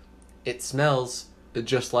 It smells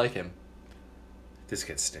just like him." This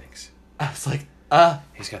kid stinks. I was like,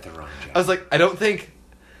 He's got the wrong job. I was like, I don't think,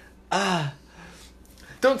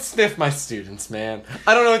 don't sniff my students, man.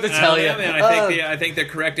 I don't know what to tell you. Yeah, man. I think the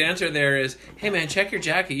correct answer there is, hey, man, check your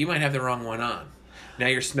jacket. You might have the wrong one on. Now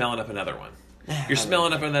you're smelling up another one. You're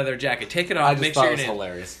smelling up another jacket. Take it off. I just make thought sure it was you're in.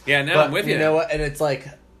 hilarious. Yeah, no, but I'm with you. You know what? And it's like,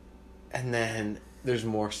 and then there's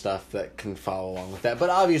more stuff that can follow along with that. But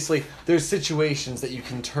obviously, there's situations that you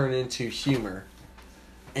can turn into humor,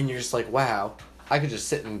 and you're just like, wow, I could just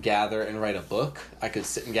sit and gather and write a book. I could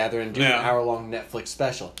sit and gather and do an hour-long Netflix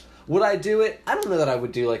special. Would I do it? I don't know that I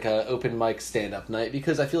would do like a open mic stand-up night,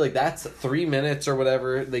 because I feel like that's 3 minutes or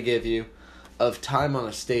whatever they give you of time on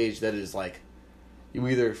a stage that is like, you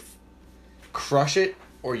either crush it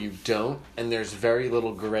or you don't, and there's very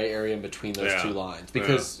little gray area in between those two lines.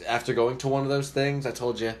 Because after going to one of those things, I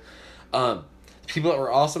told you, people that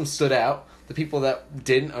were awesome stood out. The people that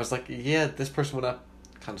didn't, I was like, yeah, this person went up,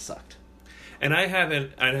 kind of sucked. And I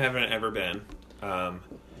haven't ever been.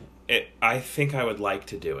 I think I would like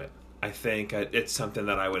to do it. I think it's something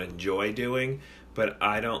that I would enjoy doing, but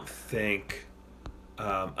I don't think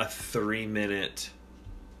a 3-minute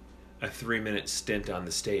stint on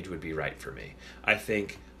the stage would be right for me. I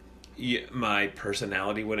think my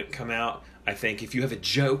personality wouldn't come out. I think if you have a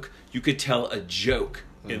joke, you could tell a joke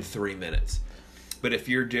in 3 minutes. But if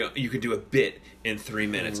you could do a bit in 3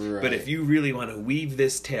 minutes. Right. But if you really want to weave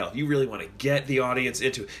this tale, if you really want to get the audience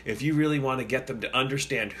into it, if you really want to get them to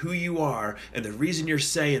understand who you are and the reason you're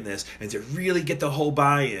saying this, and to really get the whole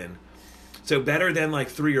buy-in. So better than like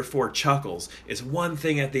 3 or 4 chuckles is one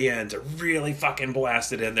thing at the end to really fucking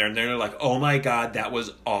blast it in there. And they're like, oh my God, that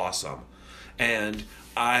was awesome. And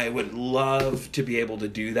I would love to be able to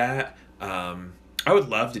do that. I would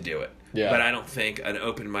love to do it. Yeah. But I don't think an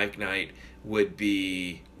open mic night would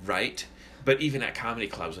be right. But even at comedy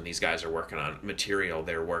clubs, when these guys are working on material,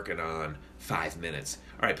 they're working on 5 minutes.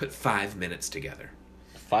 All right, put 5 minutes together.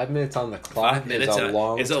 5 minutes on the clock 5 minutes is a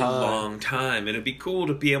long time. It's a long time. And it'd be cool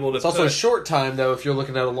to be able to It's also a short time, though, if you're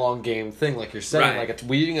looking at a long game thing, like you're saying. Right. Like, it's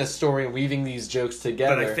weaving a story and weaving these jokes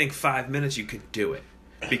together. But I think 5 minutes you could do it.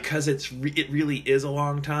 Because it really is a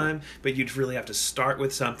long time, but you'd really have to start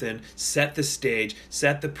with something, set the stage,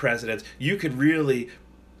 set the precedence. You could really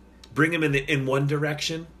bring them in one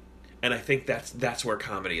direction, and I think that's where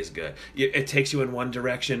comedy is good. It takes you in one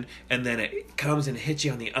direction, and then it comes and hits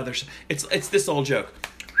you on the other side. It's this old joke.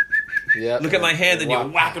 Yep. Look at my hand, and you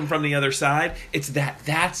whack them from the other side. It's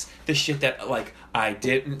that's the shit that, like, I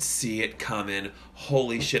didn't see it coming.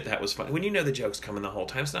 Holy shit, that was funny. When you know the joke's coming the whole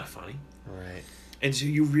time, it's not funny. Right. And so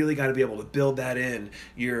you really got to be able to build that in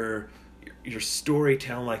your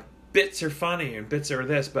storytelling. Like, bits are funny and bits are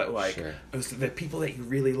this, but like the people that you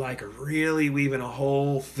really like are really weaving a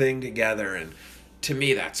whole thing together. And to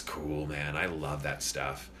me, that's cool, man. I love that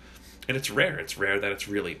stuff. And it's rare. It's rare that it's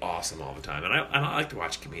really awesome all the time. And I like to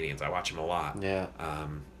watch comedians. I watch them a lot. Yeah.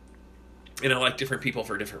 And I like different people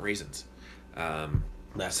for different reasons.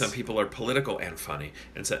 Some people are political and funny,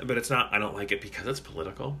 but it's not. I don't like it because it's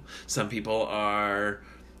political. Some people are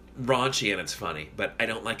raunchy and it's funny, but I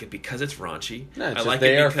don't like it because it's raunchy. No, it's I like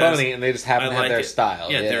they it are funny and they just happen to have their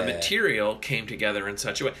style. Yeah, their material came together in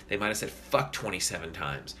such a way. They might have said "fuck" 27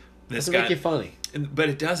 times. This doesn't make it funny, but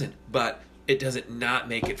it doesn't. But it doesn't not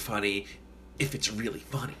make it funny if it's really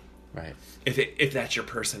funny. Right. If that's your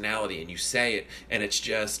personality and you say it and it's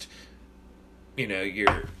just,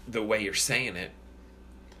 the way you're saying it.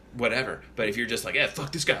 Whatever. But if you're just like,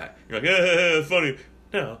 fuck this guy. You're like, funny.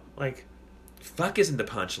 No, like, fuck isn't the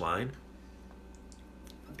punchline.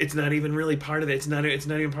 It's not even really part of it. It's not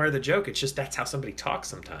even part of the joke. It's just that's how somebody talks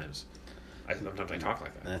sometimes. Sometimes I talk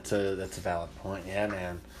like that. That's a valid point. Yeah,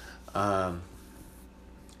 man.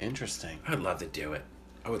 Interesting. I'd love to do it.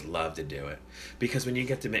 I would love to do it. Because when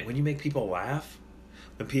you make people laugh,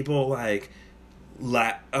 when people like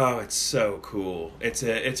it's so cool. It's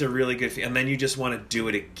a really good and then you just want to do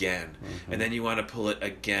it again. Mm-hmm. And then you want to pull it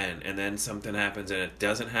again, and then something happens and it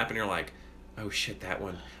doesn't happen. You're like, oh shit, that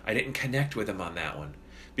one, I didn't connect with them on that one.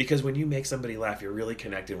 Because when you make somebody laugh, you're really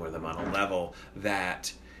connecting with them on a level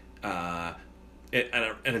that at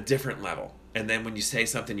a different level. And then when you say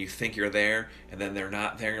something, you think you're there, and then they're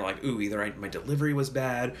not there. You're like, ooh, either my delivery was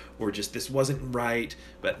bad, or just this wasn't right.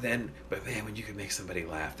 But man, when you can make somebody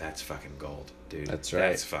laugh, that's fucking gold, dude. That's right.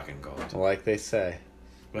 That's fucking gold. Like they say.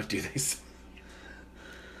 What do they say?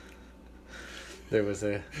 There was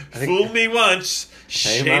fool me once,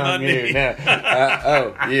 shame on me.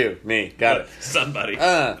 No. Me. Got it. Somebody.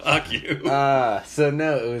 Fuck you. So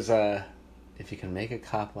no, it was if you can make a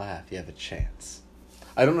cop laugh, you have a chance.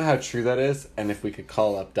 I don't know how true that is, and if we could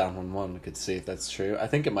call up 911, we could see if that's true. I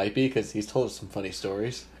think it might be, because he's told us some funny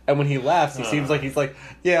stories. And when he laughs, he seems like he's like,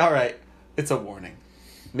 yeah, all right, it's a warning.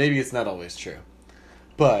 Maybe it's not always true,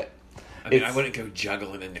 but I mean, I wouldn't go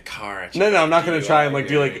juggling in the car. No, I'm not gonna try and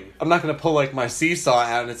do I'm not gonna pull my seesaw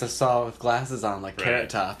out and it's a saw with glasses on Carrot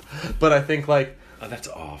Top. But I think oh, that's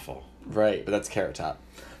awful. Right, but that's Carrot Top.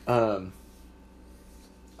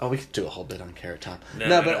 We could do a whole bit on Carrot Top.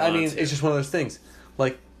 No, but I mean, it's just one of those things.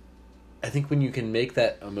 I think when you can make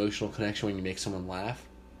that emotional connection when you make someone laugh,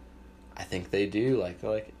 I think they do.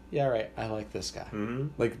 They're like, yeah, right, I like this guy.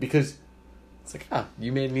 Mm-hmm. Because it's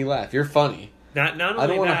you made me laugh. You're funny. Not only I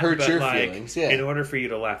don't want to hurt your like, feelings. Yeah. In order for you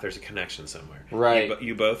to laugh, there's a connection somewhere. Right.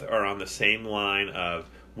 You both are on the same line of,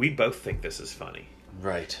 we both think this is funny.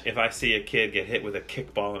 Right. If I see a kid get hit with a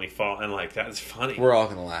kickball and he fall, and that's funny. We're all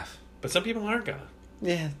gonna laugh. But some people aren't gonna.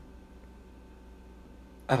 Yeah.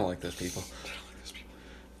 I don't like those people.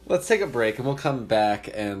 Let's take a break and we'll come back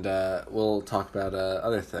and we'll talk about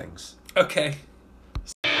other things. Okay.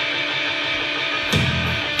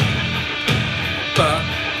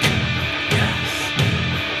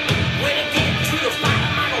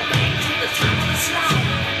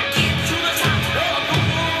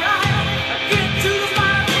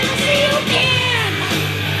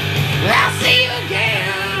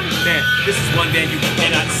 This is one band you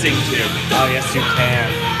cannot sing to. Oh, yes, you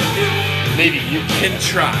can. Maybe you can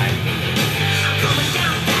try.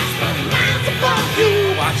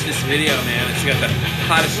 Watch this video, man. It's got the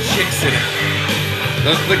hottest chicks in it.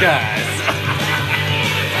 Those are the guys.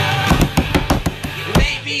 You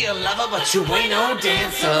may be a lover, but you ain't no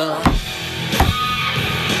dancer.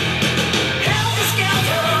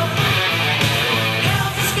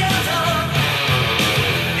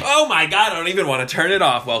 Oh my God, I don't even want to turn it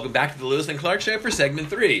off. Welcome back to the Lewis and Clark Show for segment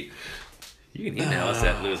 3. You can email us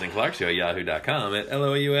at lewisandclarkshow@yahoo.com, at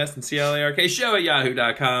LOUS and CLARK show at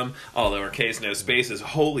yahoo.com. All lowercase, no spaces.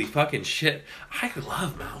 Holy fucking shit. I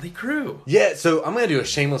love Motley Crue. Yeah, so I'm going to do a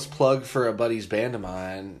shameless plug for a buddy's band of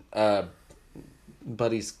mine.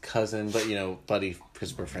 Buddy's cousin, but buddy,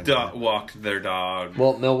 because we're friends. Walked their dog.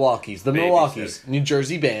 Well, Milwaukee's. The Milwaukee's. New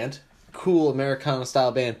Jersey band. Cool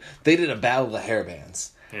Americana-style band. They did a battle of the hair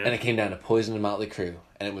bands. Yeah. And it came down to Poison and Motley Crue.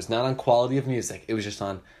 And it was not on quality of music. It was just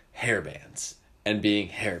on hair bands. And being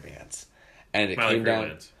hair bands. And it came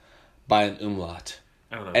down by an umlaut.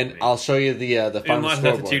 I don't know. And I'll show you the final umlaut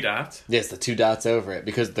scoreboard. The 2 dots? Yes, the 2 dots over it.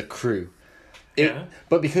 Because the Crue. Yeah.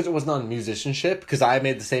 But because it wasn't on musicianship, because I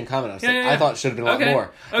made the same comment. I was I thought it should have been a lot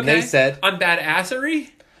more. Okay. And they said... On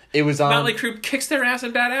badassery? It was on... Motley Crue kicks their ass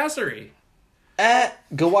in badassery.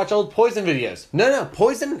 Go watch old Poison videos. No.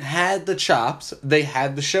 Poison had the chops. They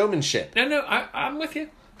had the showmanship. No, I'm with you.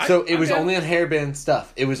 So it was only on hairband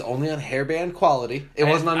stuff. It was only on hairband quality. It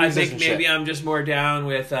wasn't on musicianship. I think maybe I'm just more down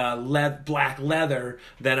with black leather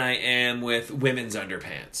than I am with women's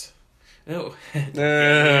underpants. Oh,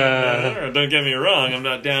 don't get me wrong. I'm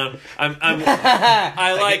not down.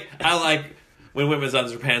 I like when women's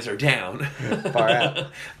underpants are down. Far out.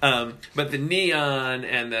 But the neon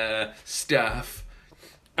and the stuff,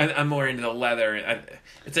 I'm more into the leather.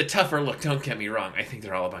 It's a tougher look. Don't get me wrong. I think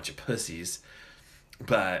they're all a bunch of pussies,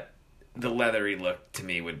 but the leathery look to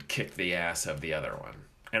me would kick the ass of the other one.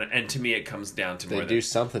 And to me, it comes down to more. They do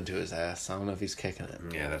something to his ass. I don't know if he's kicking it.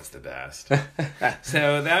 Yeah, that's the best.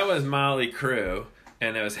 So that was Motley Crue,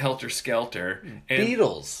 and it was Helter Skelter. And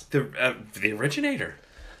Beatles, the originator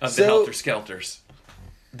of the Helter Skelters.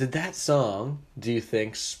 Did that song, do you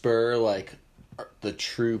think, spur the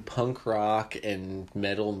true punk rock and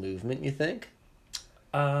metal movement? You think?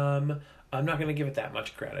 I'm not going to give it that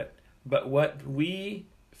much credit, but what we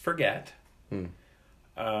forget.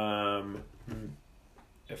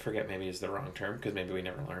 Forget maybe is the wrong term because maybe we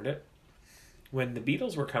never learned it. When the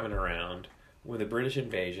Beatles were coming around with the British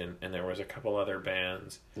invasion and there was a couple other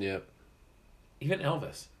bands. Yep. Even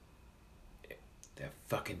Elvis. That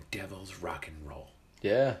fucking devil's rock and roll.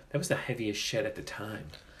 Yeah. That was the heaviest shit at the time.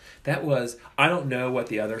 That was, I don't know what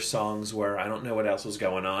the other songs were. I don't know what else was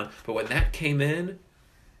going on. But when that came in,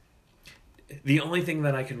 the only thing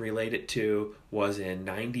that I can relate it to was in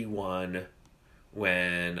 91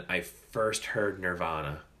 when I first heard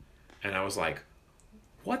Nirvana, and I was like,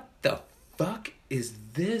 what the fuck is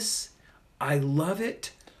this? I love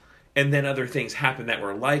it. And then other things happened that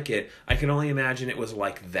were like it. I can only imagine it was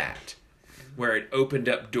like that, where it opened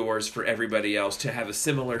up doors for everybody else to have a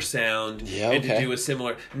similar sound and to do a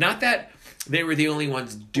similar... Not that they were the only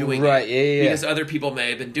ones doing it. Because other people may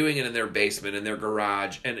have been doing it in their basement, in their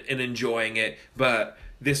garage, and enjoying it, but...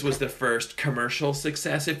 This was the first commercial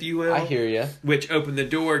success, if you will. I hear you. Which opened the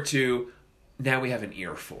door to, now we have an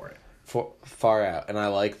ear for it. Far out. And I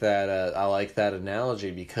like that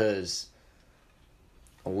analogy because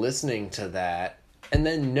listening to that And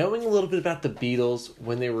then knowing a little bit about the Beatles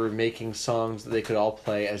when they were making songs that they could all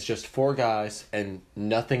play as just four guys and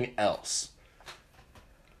nothing else,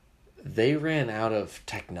 they ran out of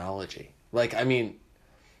technology. Like, I mean,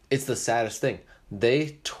 it's the saddest thing.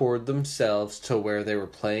 They toured themselves to where they were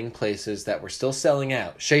playing places that were still selling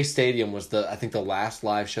out. Shea Stadium was I think the last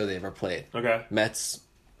live show they ever played. Okay. Mets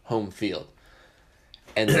home field.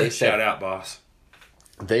 And they said, shout out, boss.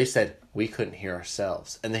 They said, we couldn't hear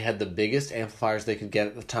ourselves. And they had the biggest amplifiers they could get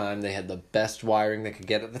at the time. They had the best wiring they could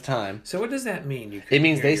get at the time. So what does that mean? It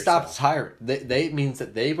means they stopped tiring. It means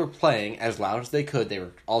that they were playing as loud as they could. They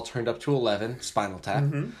were all turned up to 11, Spinal Tap.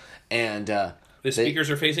 Mm-hmm. And the speakers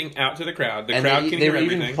are facing out to the crowd. The crowd can they hear were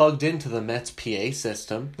everything. even plugged into the Mets PA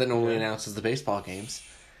system that normally announces the baseball games.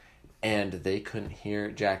 And they couldn't hear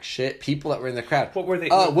jack shit. People that were in the crowd. What were they?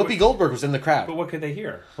 Whoopi Goldberg was in the crowd. But what could they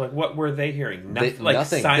hear? Like, what were they hearing? Nothing.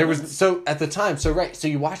 Silence? There was at the time. So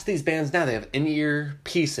you watch these bands now. They have in-ear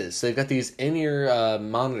pieces. So they've got these in-ear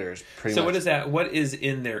monitors. Pretty much. So what is that? What is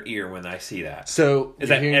in their ear when I see that? So is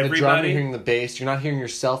you're that hearing everybody? the drum, you're hearing the bass. You're not hearing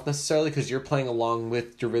yourself necessarily because you're playing along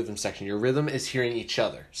with your rhythm section. Your rhythm is hearing each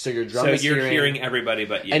other. So your drum is hearing everybody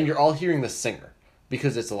but you. And you're all hearing the singer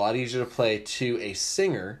because it's a lot easier to play to a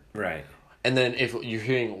singer. Right. And then if you're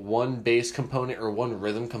hearing one bass component or one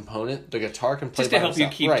rhythm component, the guitar can play just to help you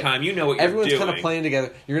keep time. You know what Everyone's you're doing. kind of playing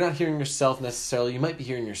together. You're not hearing yourself necessarily. You might be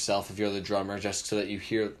hearing yourself if you're the drummer, just so that you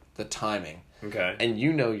hear the timing. Okay. And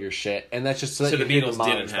you know your shit, and that's just so that so you the hear Beatles the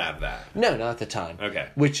didn't have that. No, not at the time. Okay.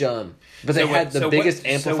 Which but they had the biggest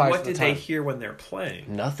amplifiers. So what at the did time. they hear when they're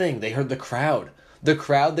playing? Nothing. They heard the crowd. The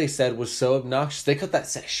crowd, they said, was so obnoxious. They cut that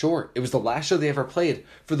set short. It was the last show they ever played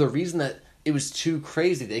for the reason that it was too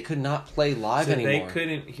crazy. They could not play live anymore. They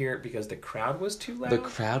couldn't hear it because the crowd was too loud? The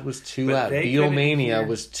crowd was too loud. Beatlemania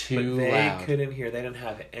was too loud. They couldn't hear. They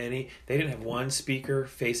didn't have one speaker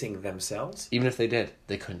facing themselves? Even if they did,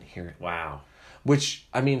 they couldn't hear it. Wow. Which,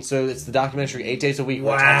 I mean, so it's the documentary 8 Days a Week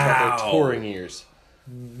where it Wow. talks about their touring years.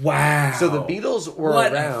 Wow. So the Beatles were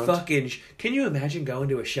what around. A fucking... Can you imagine going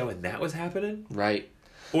to a show and that was happening? Right.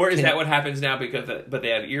 Or is that what happens now but they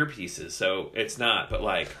have earpieces, so it's not, but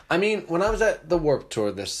like... I mean, when I was at the Warped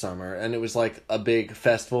Tour this summer, and it was like a big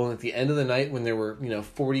festival, and at the end of the night when there were,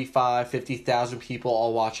 45, 50,000 people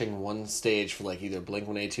all watching one stage for like either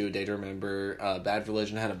Blink-182, A Day to Remember, Bad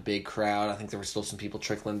Religion had a big crowd. I think there were still some people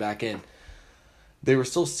trickling back in. They were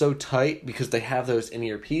still so tight because they have those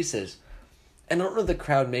in-ear pieces. And I don't know if the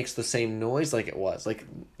crowd makes the same noise like it was. Like,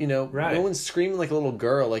 Right. No one's screaming like a little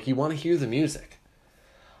girl. Like, you want to hear the music.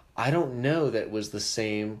 I don't know that it was the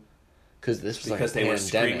same because this was because like a they pandemic. were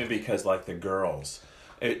screaming because like the girls.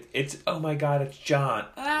 It's oh my god, it's John.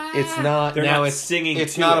 It's not. They're now not it's singing.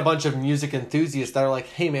 It's to not it. a bunch of music enthusiasts that are like,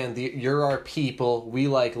 "Hey man, you're our people. We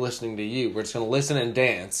like listening to you. We're just gonna listen and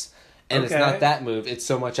dance." And It's not that move. It's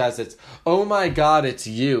so much as it's, "Oh my god, it's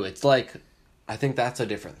you." It's like, I think that's a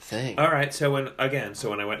different thing. All right. So when I went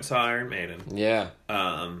and saw Iron Maiden, Yeah.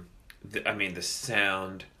 the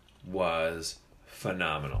sound was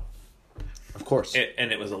phenomenal. Of course.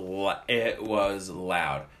 It was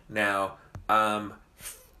loud. Now,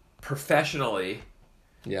 professionally,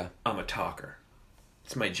 yeah. I'm a talker.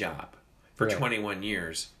 It's my job. For Right. 21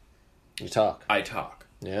 years, You talk. I talk.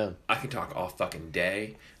 Yeah. I can talk all fucking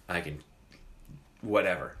day. I can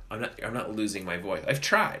whatever. I'm not losing my voice. I've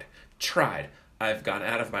tried. I've gone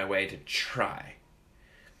out of my way to try.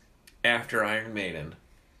 After Iron Maiden,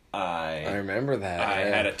 I remember that. I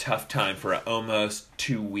had a tough time for almost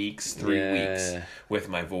 2 weeks, 3 weeks with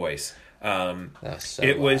my voice.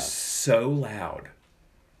 It was so loud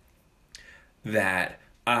that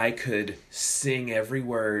I could sing every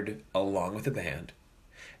word along with the band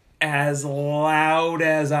as loud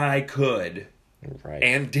as I could, right.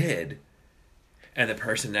 and did. And the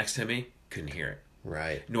person next to me couldn't hear it.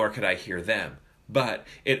 Right. Nor could I hear them. But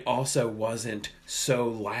it also wasn't so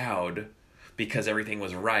loud because everything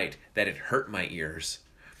was right that it hurt my ears,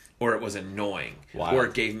 or it was annoying, Wow. or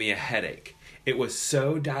it gave me a headache. It was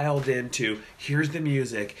so dialed into, here's the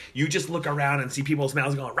music. You just look around and see people's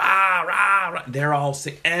mouths going, rah, rah, rah. They're all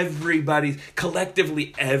everybody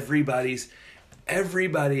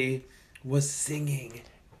was singing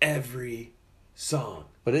every song.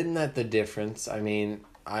 But isn't that the difference? I mean,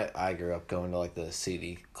 I grew up going to like the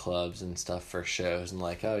CD clubs and stuff for shows, and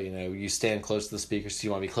like, oh, you stand close to the speakers, so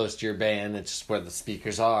you want to be close to your band. It's just where the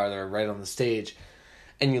speakers are; they're right on the stage,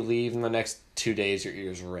 and you leave, and the next 2 days your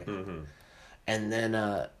ears ring. Mm-hmm. And then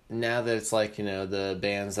now that it's like the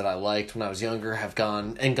bands that I liked when I was younger have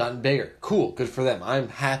gone and gotten bigger. Cool, good for them. I'm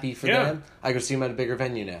happy for them. I go see them at a bigger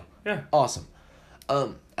venue now. Yeah, awesome.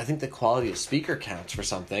 I think the quality of speaker counts for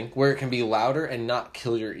something where it can be louder and not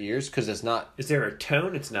kill your ears because it's not. Is there a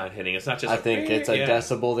tone it's not hitting? It's not just. I think it's a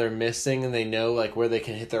decibel they're missing, and they know like where they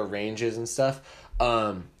can hit their ranges and stuff.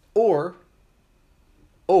 Or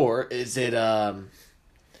is it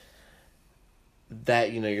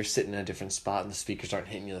that you're sitting in a different spot and the speakers aren't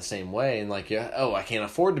hitting you the same way, and like I can't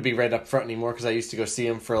afford to be right up front anymore because I used to go see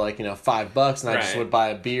them for like $5 and I just would buy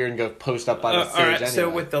a beer and go post up by the stage. All right, anyway. so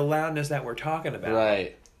with the loudness that we're talking about,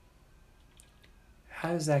 right?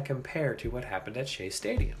 How does that compare to what happened at Shea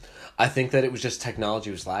Stadium? I think that it was just technology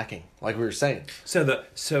was lacking, like we were saying. So the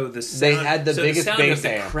sound, they had the biggest sound bass of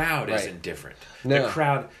the amp. crowd Right. isn't different. No. The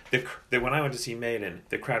crowd, when I went to see Maiden,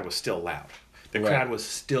 the crowd was still loud. The crowd was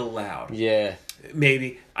still loud. Yeah.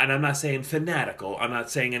 Maybe, and I'm not saying fanatical. I'm not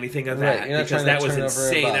saying anything of Right, that you're not because trying to that was turn over a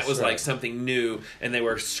insane. bus, That was right. like something new, and they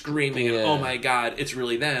were screaming, and Yeah. oh my god, it's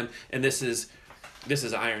really them. And this is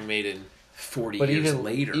Iron Maiden 40 years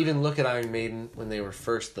later. Even look at Iron Maiden when they were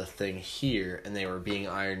first the thing here, and they were being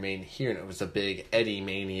Iron Maiden here, and it was a big Eddie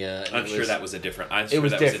mania. I'm sure that was a different. I'm It sure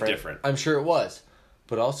was that different. was a different. I'm sure it was,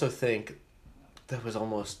 but also think that was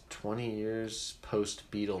almost 20 years post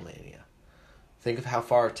Beatlemania. Think of how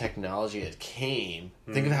far technology had came.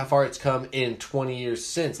 Think of how far it's come in 20 years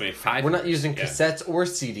since. I mean, We're not years, using yeah. cassettes or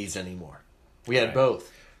CDs anymore. We had Right.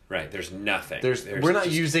 both. Right, there's nothing. We're not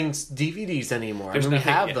just- using DVDs anymore. I There's mean, we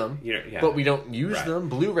nothing- have yeah, them, yeah. but we don't use Right. them.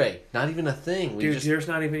 Blu-ray, not even a thing. We Dude, just there's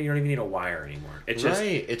not even. You don't even need a wire anymore. It's just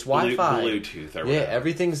right. It's Wi-Fi, Bluetooth, or yeah. whatever.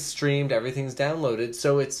 Everything's streamed. Everything's downloaded.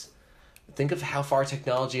 So it's think of how far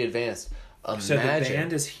technology advanced. Imagine So the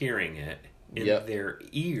band is hearing it in Yep. their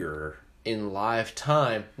ear, in live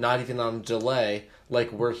time, not even on delay,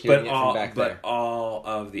 like we're hearing but it from back there. all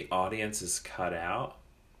of the audience is cut out.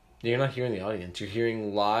 You're not hearing the audience. You're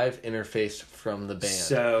hearing live interface from the band.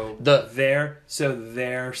 So The-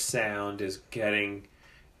 their sound is getting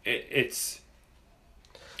it's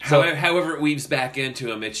So- however it weaves back into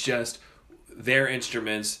them. It's just their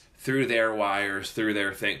instruments through their wires, through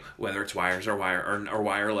their thing, whether it's wires or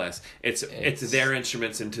wireless. It's their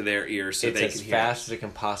instruments into their ears so it's they as can hear. fast as it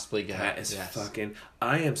can possibly get. That is Yes. fucking.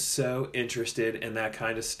 I am so interested in that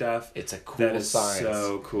kind of stuff. It's a cool That is science.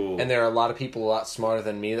 so cool. And there are a lot of people a lot smarter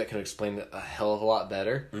than me that can explain it a hell of a lot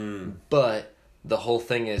better. But the whole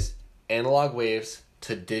thing is analog waves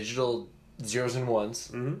to digital zeros and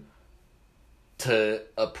ones to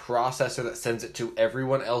a processor that sends it to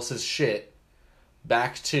everyone else's shit,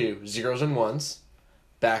 back to zeros and ones,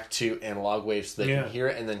 back to analog waves so they Yeah. can hear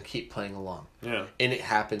it and then keep playing along. Yeah. And it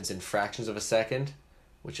happens in fractions of a second,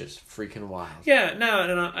 which is freaking wild. Yeah, no,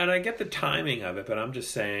 and I get the timing of it, but I'm just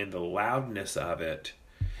saying the loudness of it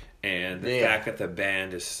and the Yeah. fact that the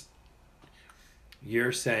band is.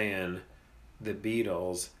 You're saying the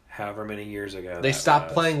Beatles, however many years ago, They that stopped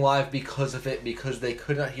was, playing live because of it, because they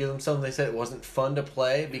could not hear themselves. They said it wasn't fun to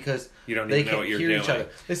play because You don't they even know can't what you're hear each doing. other.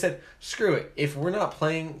 They said, screw it. If we're not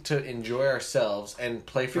playing to enjoy ourselves and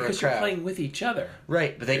play for because a you're crowd. playing with each other.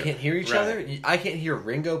 Right, but they can't hear each Right. other. I can't hear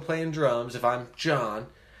Ringo playing drums if I'm John,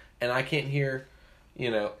 and I can't hear,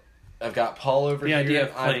 I've got Paul over The here. idea of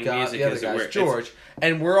and playing I've got music the other is guy's where it's- George,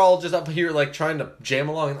 and we're all just up here like trying to jam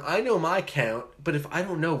along. And I know my count, but if I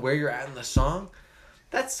don't know where you're at in the song,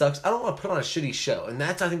 that sucks. I don't want to put on a shitty show, and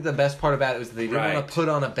that's I think the best part about it is that they didn't want Right. to put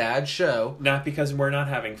on a bad show. Not because we're not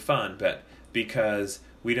having fun, but because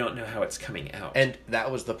we don't know how it's coming out. And that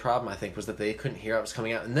was the problem, I think, was that they couldn't hear how it was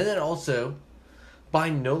coming out. And then it also, by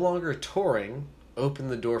no longer touring, opened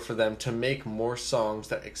the door for them to make more songs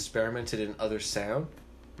that experimented in other sound.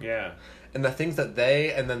 yeah. And the things that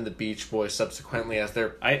they and then the Beach Boys subsequently as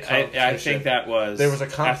their I competition- think that was there was a at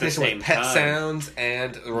the competition same with Pet time. Sounds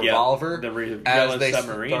and Yeah, Revolver. the as Yellow they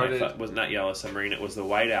Submarine I started- thought, was not Yellow Submarine. It was the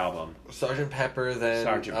White Album. Sgt. Pepper, then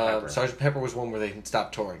Sgt. Pepper. Sgt. Pepper was one where they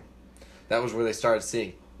stopped touring. That was where they started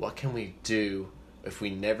seeing what can we do if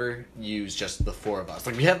we never use just the four of us.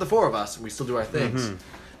 Like we have the four of us and we still do our things. Mm-hmm.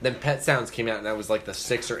 Then Pet Sounds came out and that was like the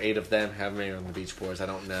 6 or 8 of them having on the Beach Boys. I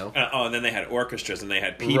don't know. And then they had orchestras and they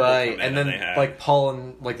had people Right, come in and then they had, like Paul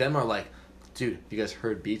and like them are like, dude, you guys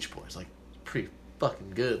heard Beach Boys? Like, pretty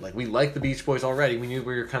fucking good. Like we like the Beach Boys already. We knew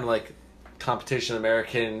we were kind of like competition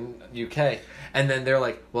American UK, and then they're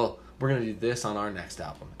like, well, we're gonna do this on our next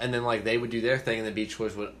album, and then like they would do their thing, and the Beach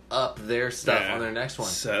Boys would up their stuff Yeah. on their next one.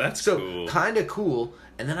 So that's cool. Kind of cool.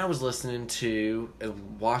 And then I was listening to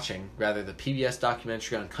watching rather the PBS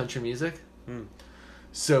documentary on country music.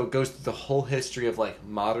 So it goes through the whole history of like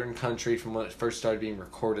modern country from when it first started being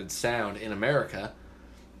recorded sound in America.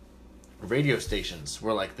 Radio stations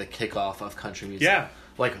were like the kickoff of country music. Yeah.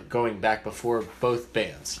 Like going back before both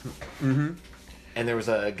bands. And there was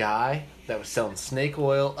a guy that was selling snake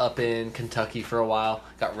oil up in Kentucky for a while,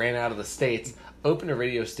 got ran out of the States, opened a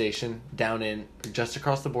radio station down in just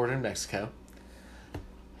across the border in Mexico.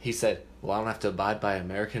 He said, well, I don't have to abide by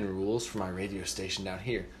American rules for my radio station down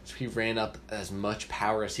here. So he ran up as much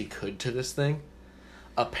power as he could to this thing.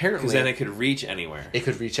 Apparently, Because then it could reach anywhere. it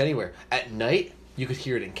could reach anywhere. At night, you could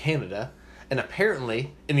hear it in Canada. And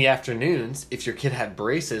apparently, in the afternoons, if your kid had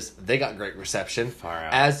braces, they got great reception. Far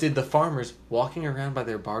out. As did the farmers walking around by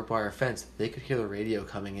their barbed wire fence. They could hear the radio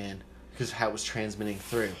coming in because of how it was transmitting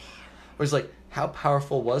through. It was like, how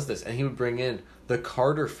powerful was this? And he would bring in the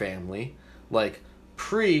Carter family, like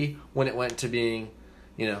pre when it went to being,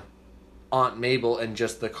 Aunt Mabel and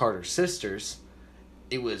just the Carter sisters.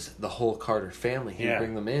 It was the whole Carter family. He'd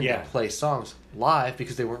bring them in to play songs live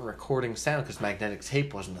because they weren't recording sound because magnetic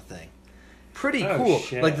tape wasn't a thing. Pretty cool.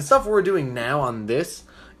 Shit. Like the stuff we're doing now on this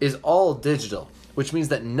is all digital, which means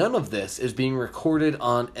that none of this is being recorded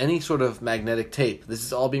on any sort of magnetic tape. This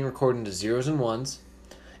is all being recorded into zeros and ones.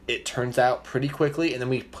 It turns out pretty quickly, and then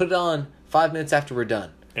we put it on 5 minutes after we're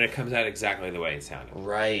done. And it comes out exactly the way it sounded.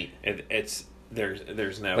 Right.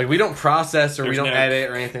 There's no... Like, we don't process or we There's don't no- edit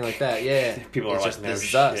or anything like that. Yeah. People are It's like, just, no this is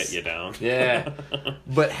shit, us. you don't. Yeah.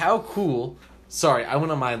 But how cool... Sorry, I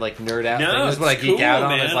went on my, nerd out thing. No, This is what I it's geek cool, out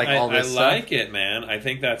on, man. is, all this I stuff. like it, man. I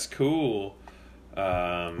think that's cool.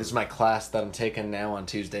 This is my class that I'm taking now on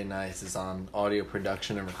Tuesday nights, is on audio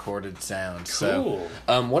production and recorded sound. Cool.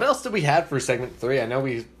 So, what else did we have for segment 3? I know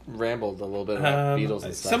we rambled a little bit about Beatles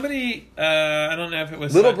and stuff. Somebody, I don't know if it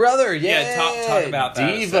was... Little brother, Yeah, talk about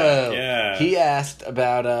that. Devo. So, yeah. He asked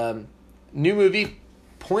about new movie,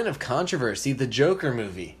 point of controversy, the Joker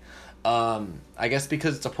movie. I guess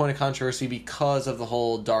because it's a point of controversy because of the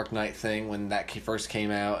whole Dark Knight thing when that first came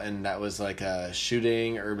out, and that was like a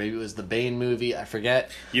shooting, or maybe it was the Bane movie, I forget.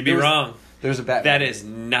 You'd be wrong. There was a Batman. That is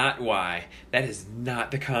not why. That is not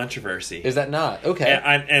the controversy. Is that not? Okay.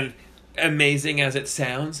 And amazing as it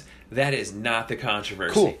sounds, that is not the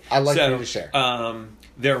controversy. Cool. I'd like you to share.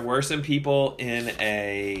 There were some people in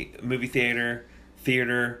a movie theater.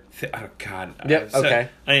 Oh God. Yep. Okay.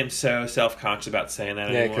 I am so self-conscious about saying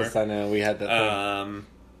that Yeah, anymore. because I know we had that thing.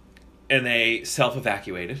 And they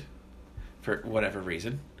self-evacuated for whatever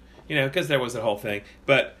reason, because there was a whole thing.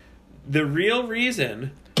 But the real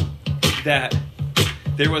reason that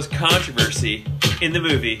there was controversy in the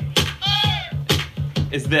movie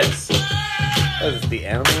is this. What is it, the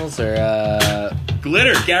Animals or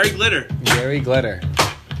Glitter, Gary Glitter. Gary Glitter?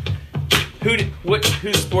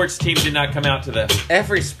 Whose sports team did not come out to this?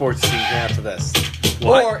 Every sports team came out to this.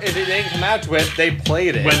 What? Or if it didn't come out to it, they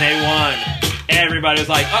played it. When they won, everybody was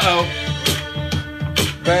like, "Uh-oh."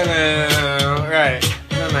 Right.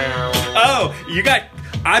 Oh,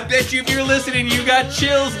 I bet you if you're listening, you got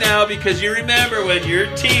chills now because you remember when your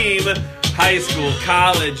team, high school,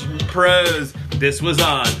 college, pros, this was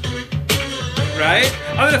on. Right?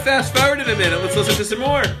 I'm going to fast forward in a minute. Let's listen to some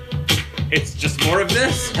more. It's just more of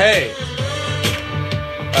this. Hey.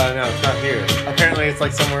 No, it's not here. Apparently it's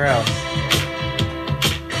like somewhere else.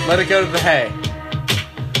 Let it go to the hay.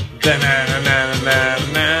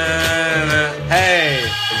 Hey.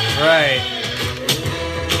 Right.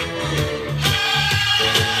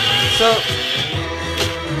 So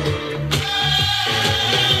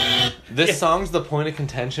this song's the point of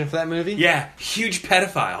contention for that movie? Yeah, huge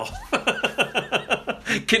pedophile.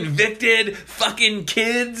 Convicted fucking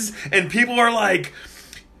kids, and people are like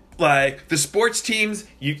the sports teams.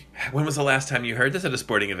 When was the last time you heard this at a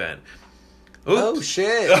sporting event? Oh Oops.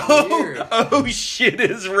 shit. Weird. Oh shit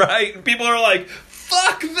is right. And people are like,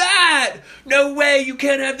 fuck that! No way, you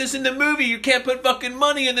can't have this in the movie. You can't put fucking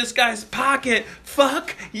money in this guy's pocket.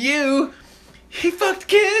 Fuck you. He fucked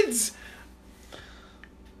kids.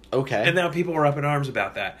 Okay. And now people are up in arms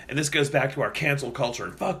about that. And this goes back to our cancel culture.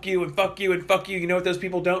 And fuck you, and fuck you, and fuck you. You know what those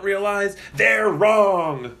people don't realize? They're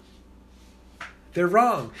wrong. They're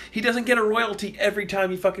wrong. He doesn't get a royalty every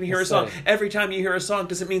time you fucking hear a song. Every time you hear a song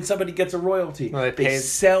doesn't mean somebody gets a royalty. Well, they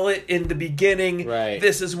sell it in the beginning. Right.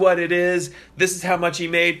 This is what it is. This is how much he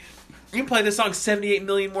made. You can play this song 78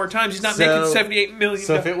 million more times. He's not making 78 million.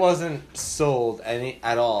 So if it wasn't sold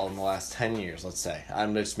at all in the last 10 years, let's say,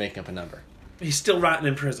 I'm just making up a number. He's still rotting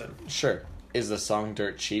in prison. Sure. Is the song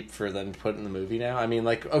dirt cheap for them to put in the movie now? I mean,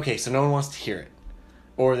 okay, so no one wants to hear it.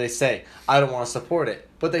 Or they say, I don't want to support it.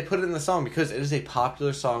 But they put it in the song because it is a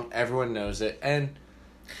popular song, everyone knows it, and...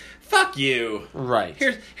 Fuck you. Right.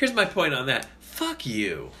 Here's my point on that. Fuck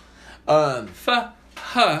you. Fuck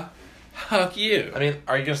you. I mean,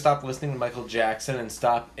 are you going to stop listening to Michael Jackson and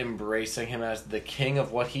stop embracing him as the king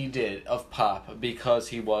of what he did, of pop, because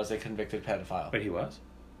he was a convicted pedophile? But he was?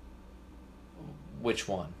 Which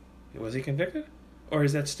one? Was he convicted? Or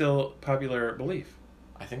is that still popular belief?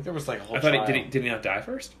 I think there was like a whole I thought trial. did he not die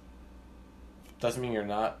first? Doesn't mean you're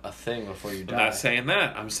not a thing before you die. I'm not saying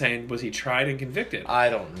that. I'm saying, was he tried and convicted? I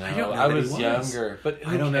don't know. I don't know I that he was was. younger, but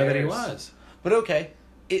I don't know that he cares? was. But okay,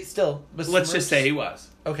 it still. Let's just say he was.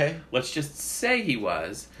 Okay. Let's just say he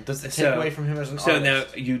was. Does it take away from him as an So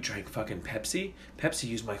artist? now you drank fucking Pepsi? Pepsi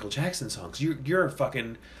used Michael Jackson songs. You're a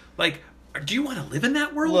fucking... Like, do you want to live in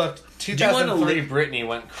that world? Look, Do you wanna 2003 Britney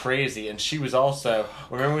went crazy, and she was also...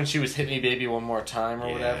 Remember when she was Hit Me Baby One More Time or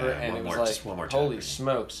Yeah, whatever? And it was like, just one more time, holy Britney.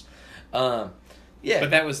 smokes. Yeah.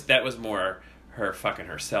 But that was more her fucking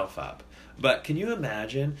herself up. But can you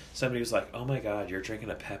imagine somebody who's like, oh my god, you're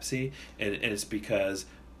drinking a Pepsi, and it's because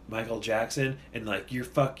Michael Jackson, and like,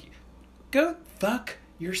 go fuck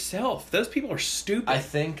yourself. Those people are stupid. I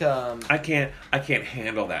think... I can't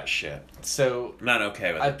handle that shit. so, I'm not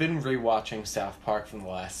okay with I've it. been rewatching South Park from the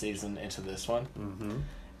last season into this one. Mm-hmm.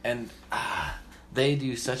 And they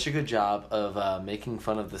do such a good job of making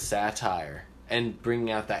fun of the satire and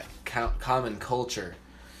bringing out that common culture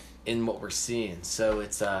in what we're seeing. So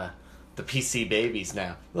it's the PC babies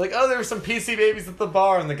now. Like, oh, there were some PC babies at the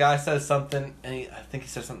bar, and the guy says something, and I think he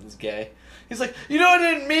says something's gay. He's like, you know what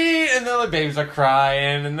I didn't mean? And then the babies are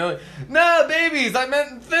crying, and they're like, no, babies, I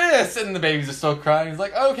meant this. And the babies are still crying. He's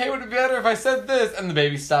like, okay, would it be better if I said this? And the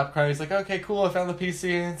babies stop crying. He's like, okay, cool, I found the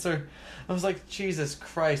PC answer. I was like, Jesus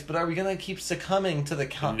Christ, but are we going to keep succumbing to the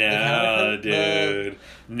No, dude.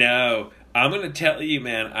 No. I'm going to tell you,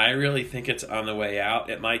 man, I really think it's on the way out.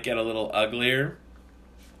 It might get a little uglier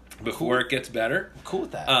before it gets better. I'm cool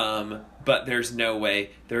with that. But there is no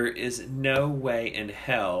way in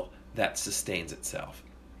hell that sustains itself.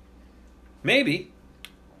 Maybe.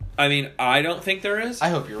 I mean, I don't think there is. I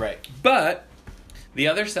hope you're right. But the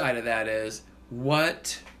other side of that is,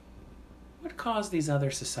 what caused these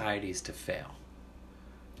other societies to fail?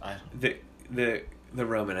 The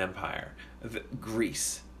Roman Empire,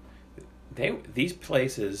 Greece. These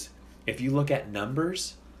places, if you look at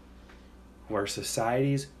numbers, were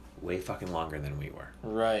societies way fucking longer than we were.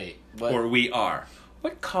 Right. But Or we are.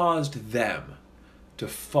 What caused them to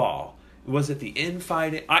fall? Was it the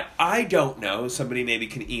infighting? I don't know. Somebody maybe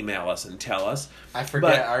can email us and tell us. I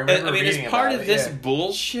forget. I remember as reading part about of it, this yeah.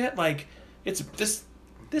 bullshit, like, it's this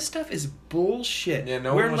stuff is bullshit. Yeah,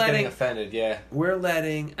 no one was getting offended, yeah. We're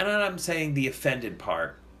letting, and I'm saying the offended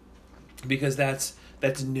part, because that's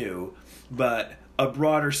new, but a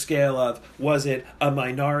broader scale of, was it a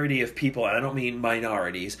minority of people, and I don't mean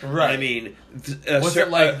minorities, Right. I mean Was it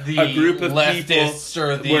like the a group of leftists people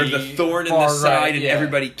or the where the thorn in the far side right, and yeah.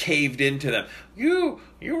 everybody caved into them. You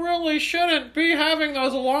really shouldn't be having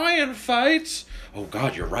those lion fights. Oh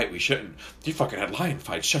God, you're right, we shouldn't. You fucking had lion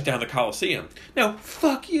fights, shut down the Coliseum. No,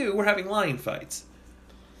 fuck you, we're having lion fights.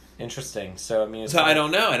 Interesting. So, I mean... It's So I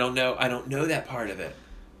don't know that part of it.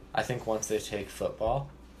 I think once they take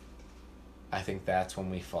football, I think that's when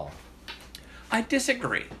we fall. I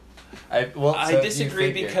disagree. I I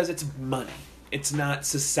disagree because it's money. It's not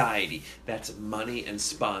society. That's money and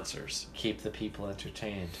sponsors. Keep the people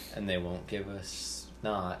entertained, and they won't give us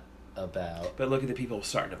not about... But look at the people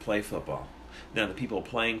starting to play football. Now, the people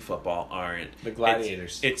playing football aren't... The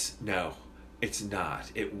gladiators. No, it's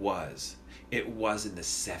not. It was. It was in the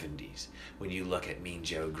 70s when you look at Mean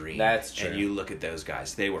Joe Green. That's true. And you look at those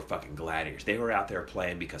guys. They were fucking gladiators. They were out there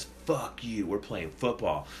playing because, fuck you, we're playing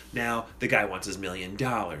football. Now, the guy wants his $1 million.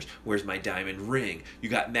 Where's my diamond ring? You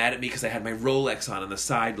got mad at me because I had my Rolex on the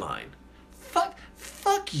sideline.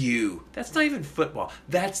 Fuck you. That's not even football.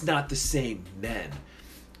 That's not the same men.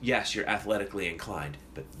 Yes, you're athletically inclined,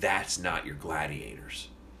 but that's not your gladiators.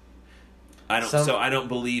 I don't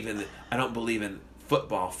believe in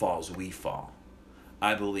football falls, we fall.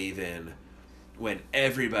 I believe in when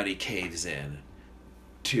everybody caves in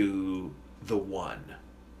to the one.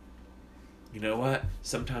 You know what?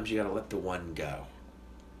 Sometimes you gotta let the one go.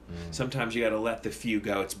 Sometimes you gotta let the few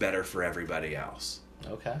go. It's better for everybody else.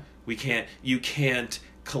 Okay. You can't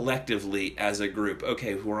collectively as a group,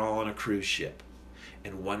 okay, we're all on a cruise ship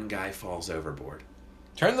and one guy falls overboard.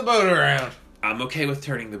 Turn the boat around. I'm okay with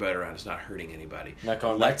turning the boat around. It's not hurting anybody. Not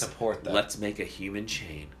going back to port, though. Let's make a human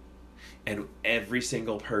chain. And every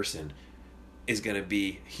single person is going to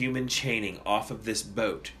be human chaining off of this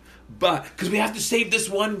boat. But, because we have to save this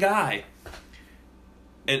one guy.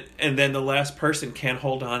 And then the last person can't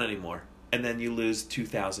hold on anymore. And then you lose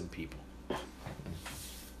 2,000 people.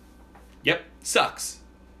 Yep, sucks.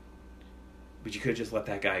 But you could just let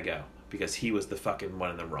that guy go. Because he was the fucking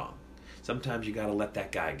one in the wrong. Sometimes you got to let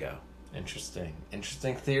that guy go. Interesting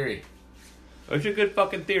theory. It's a good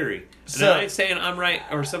fucking theory. And I ain't saying I'm right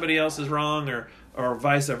or somebody else is wrong or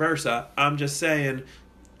vice versa. I'm just saying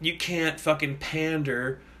you can't fucking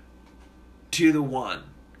pander to the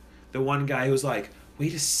one guy who's like,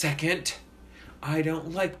 wait a second, I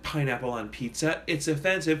don't like pineapple on pizza, it's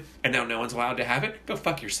offensive, and now no one's allowed to have it. Go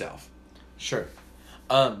fuck yourself. Sure.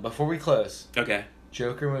 Before we close, Okay.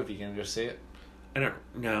 Joker movie, you gonna go see it? I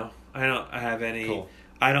don't have any. Cool.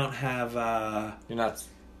 I don't have. You're not.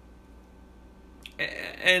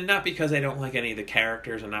 And not because I don't like any of the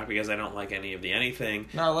characters, and not because I don't like any of the anything.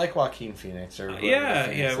 No, I like Joaquin Phoenix or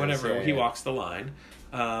whatever whatever. Yeah, he walks the line.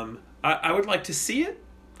 I would like to see it.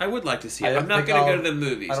 I would like to see it. I I'm not think going to I'll- go to the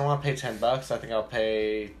movies. I don't want to pay $10. I think I'll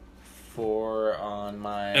pay $4 on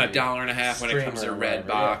my $1.50 when it comes to stream or Red whatever,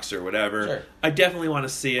 Box or whatever. Sure. I definitely want to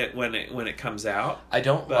see it when it comes out. I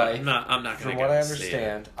don't But like. I'm not going to From go what I see it.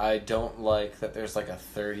 understand, I don't like that there's like a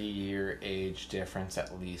 30-year age difference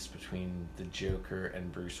at least between the Joker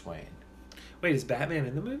and Bruce Wayne Wait, is Batman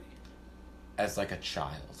in the movie? as like a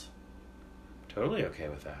child. Totally okay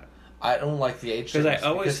with that. I don't like the age 'Cause I difference.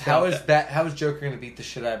 always how felt is how is Joker going to beat the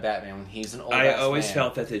shit out of Batman when he's an old I ass always man?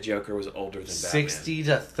 felt that the Joker was older than Batman. 60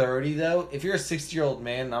 to 30 though. If you're a 60-year-old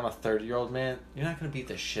man and I'm a 30-year-old man, you're not going to beat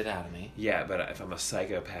the shit out of me. Yeah, but if I'm a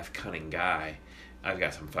psychopath, cunning guy, I've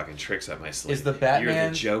got some fucking tricks up my sleeve. Is the Batman- You're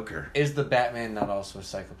the Joker. Is the Batman not also a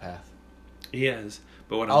psychopath? He is.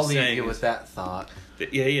 But what I'll I'm leave saying you is with that thought.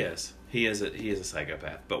 yeah, he is. He is a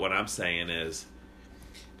psychopath. But what I'm saying is,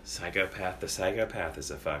 the psychopath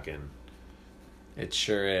is a fucking. It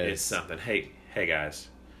sure is. It's something. Hey guys,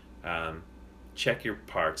 check your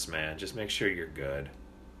parts, man. Just make sure you're good.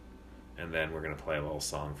 And then we're gonna play a little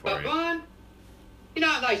song for But you. Ryan, you know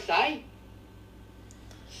what they say?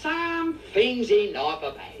 Some things in life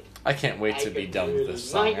are bad. I can't wait to be done with this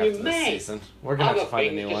song Make after you this mad. season. We're gonna have to Other find a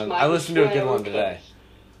things new just one. make I you listened to a good swear one and today.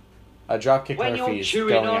 curse. Dropkick When you're Murphys chewing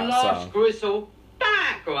going on out life's song. gristle,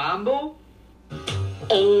 don't grumble.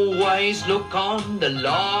 Always look on the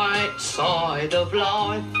light side of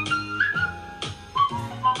life.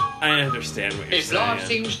 I understand what you're If life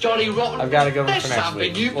saying. seems jolly rotten, I've got a good one there's for next something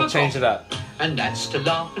week. you've We'll change it forgotten. up. And that's to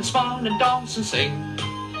laugh and smile and dance and sing.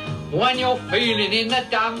 When you're feeling in the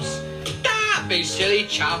dumps, don't be silly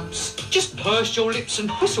chumps. Just purse your lips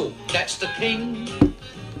and whistle, that's the thing.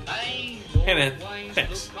 Hey man,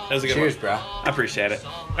 thanks. That was a good Cheers, one. bro. I appreciate it.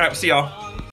 All right, see y'all.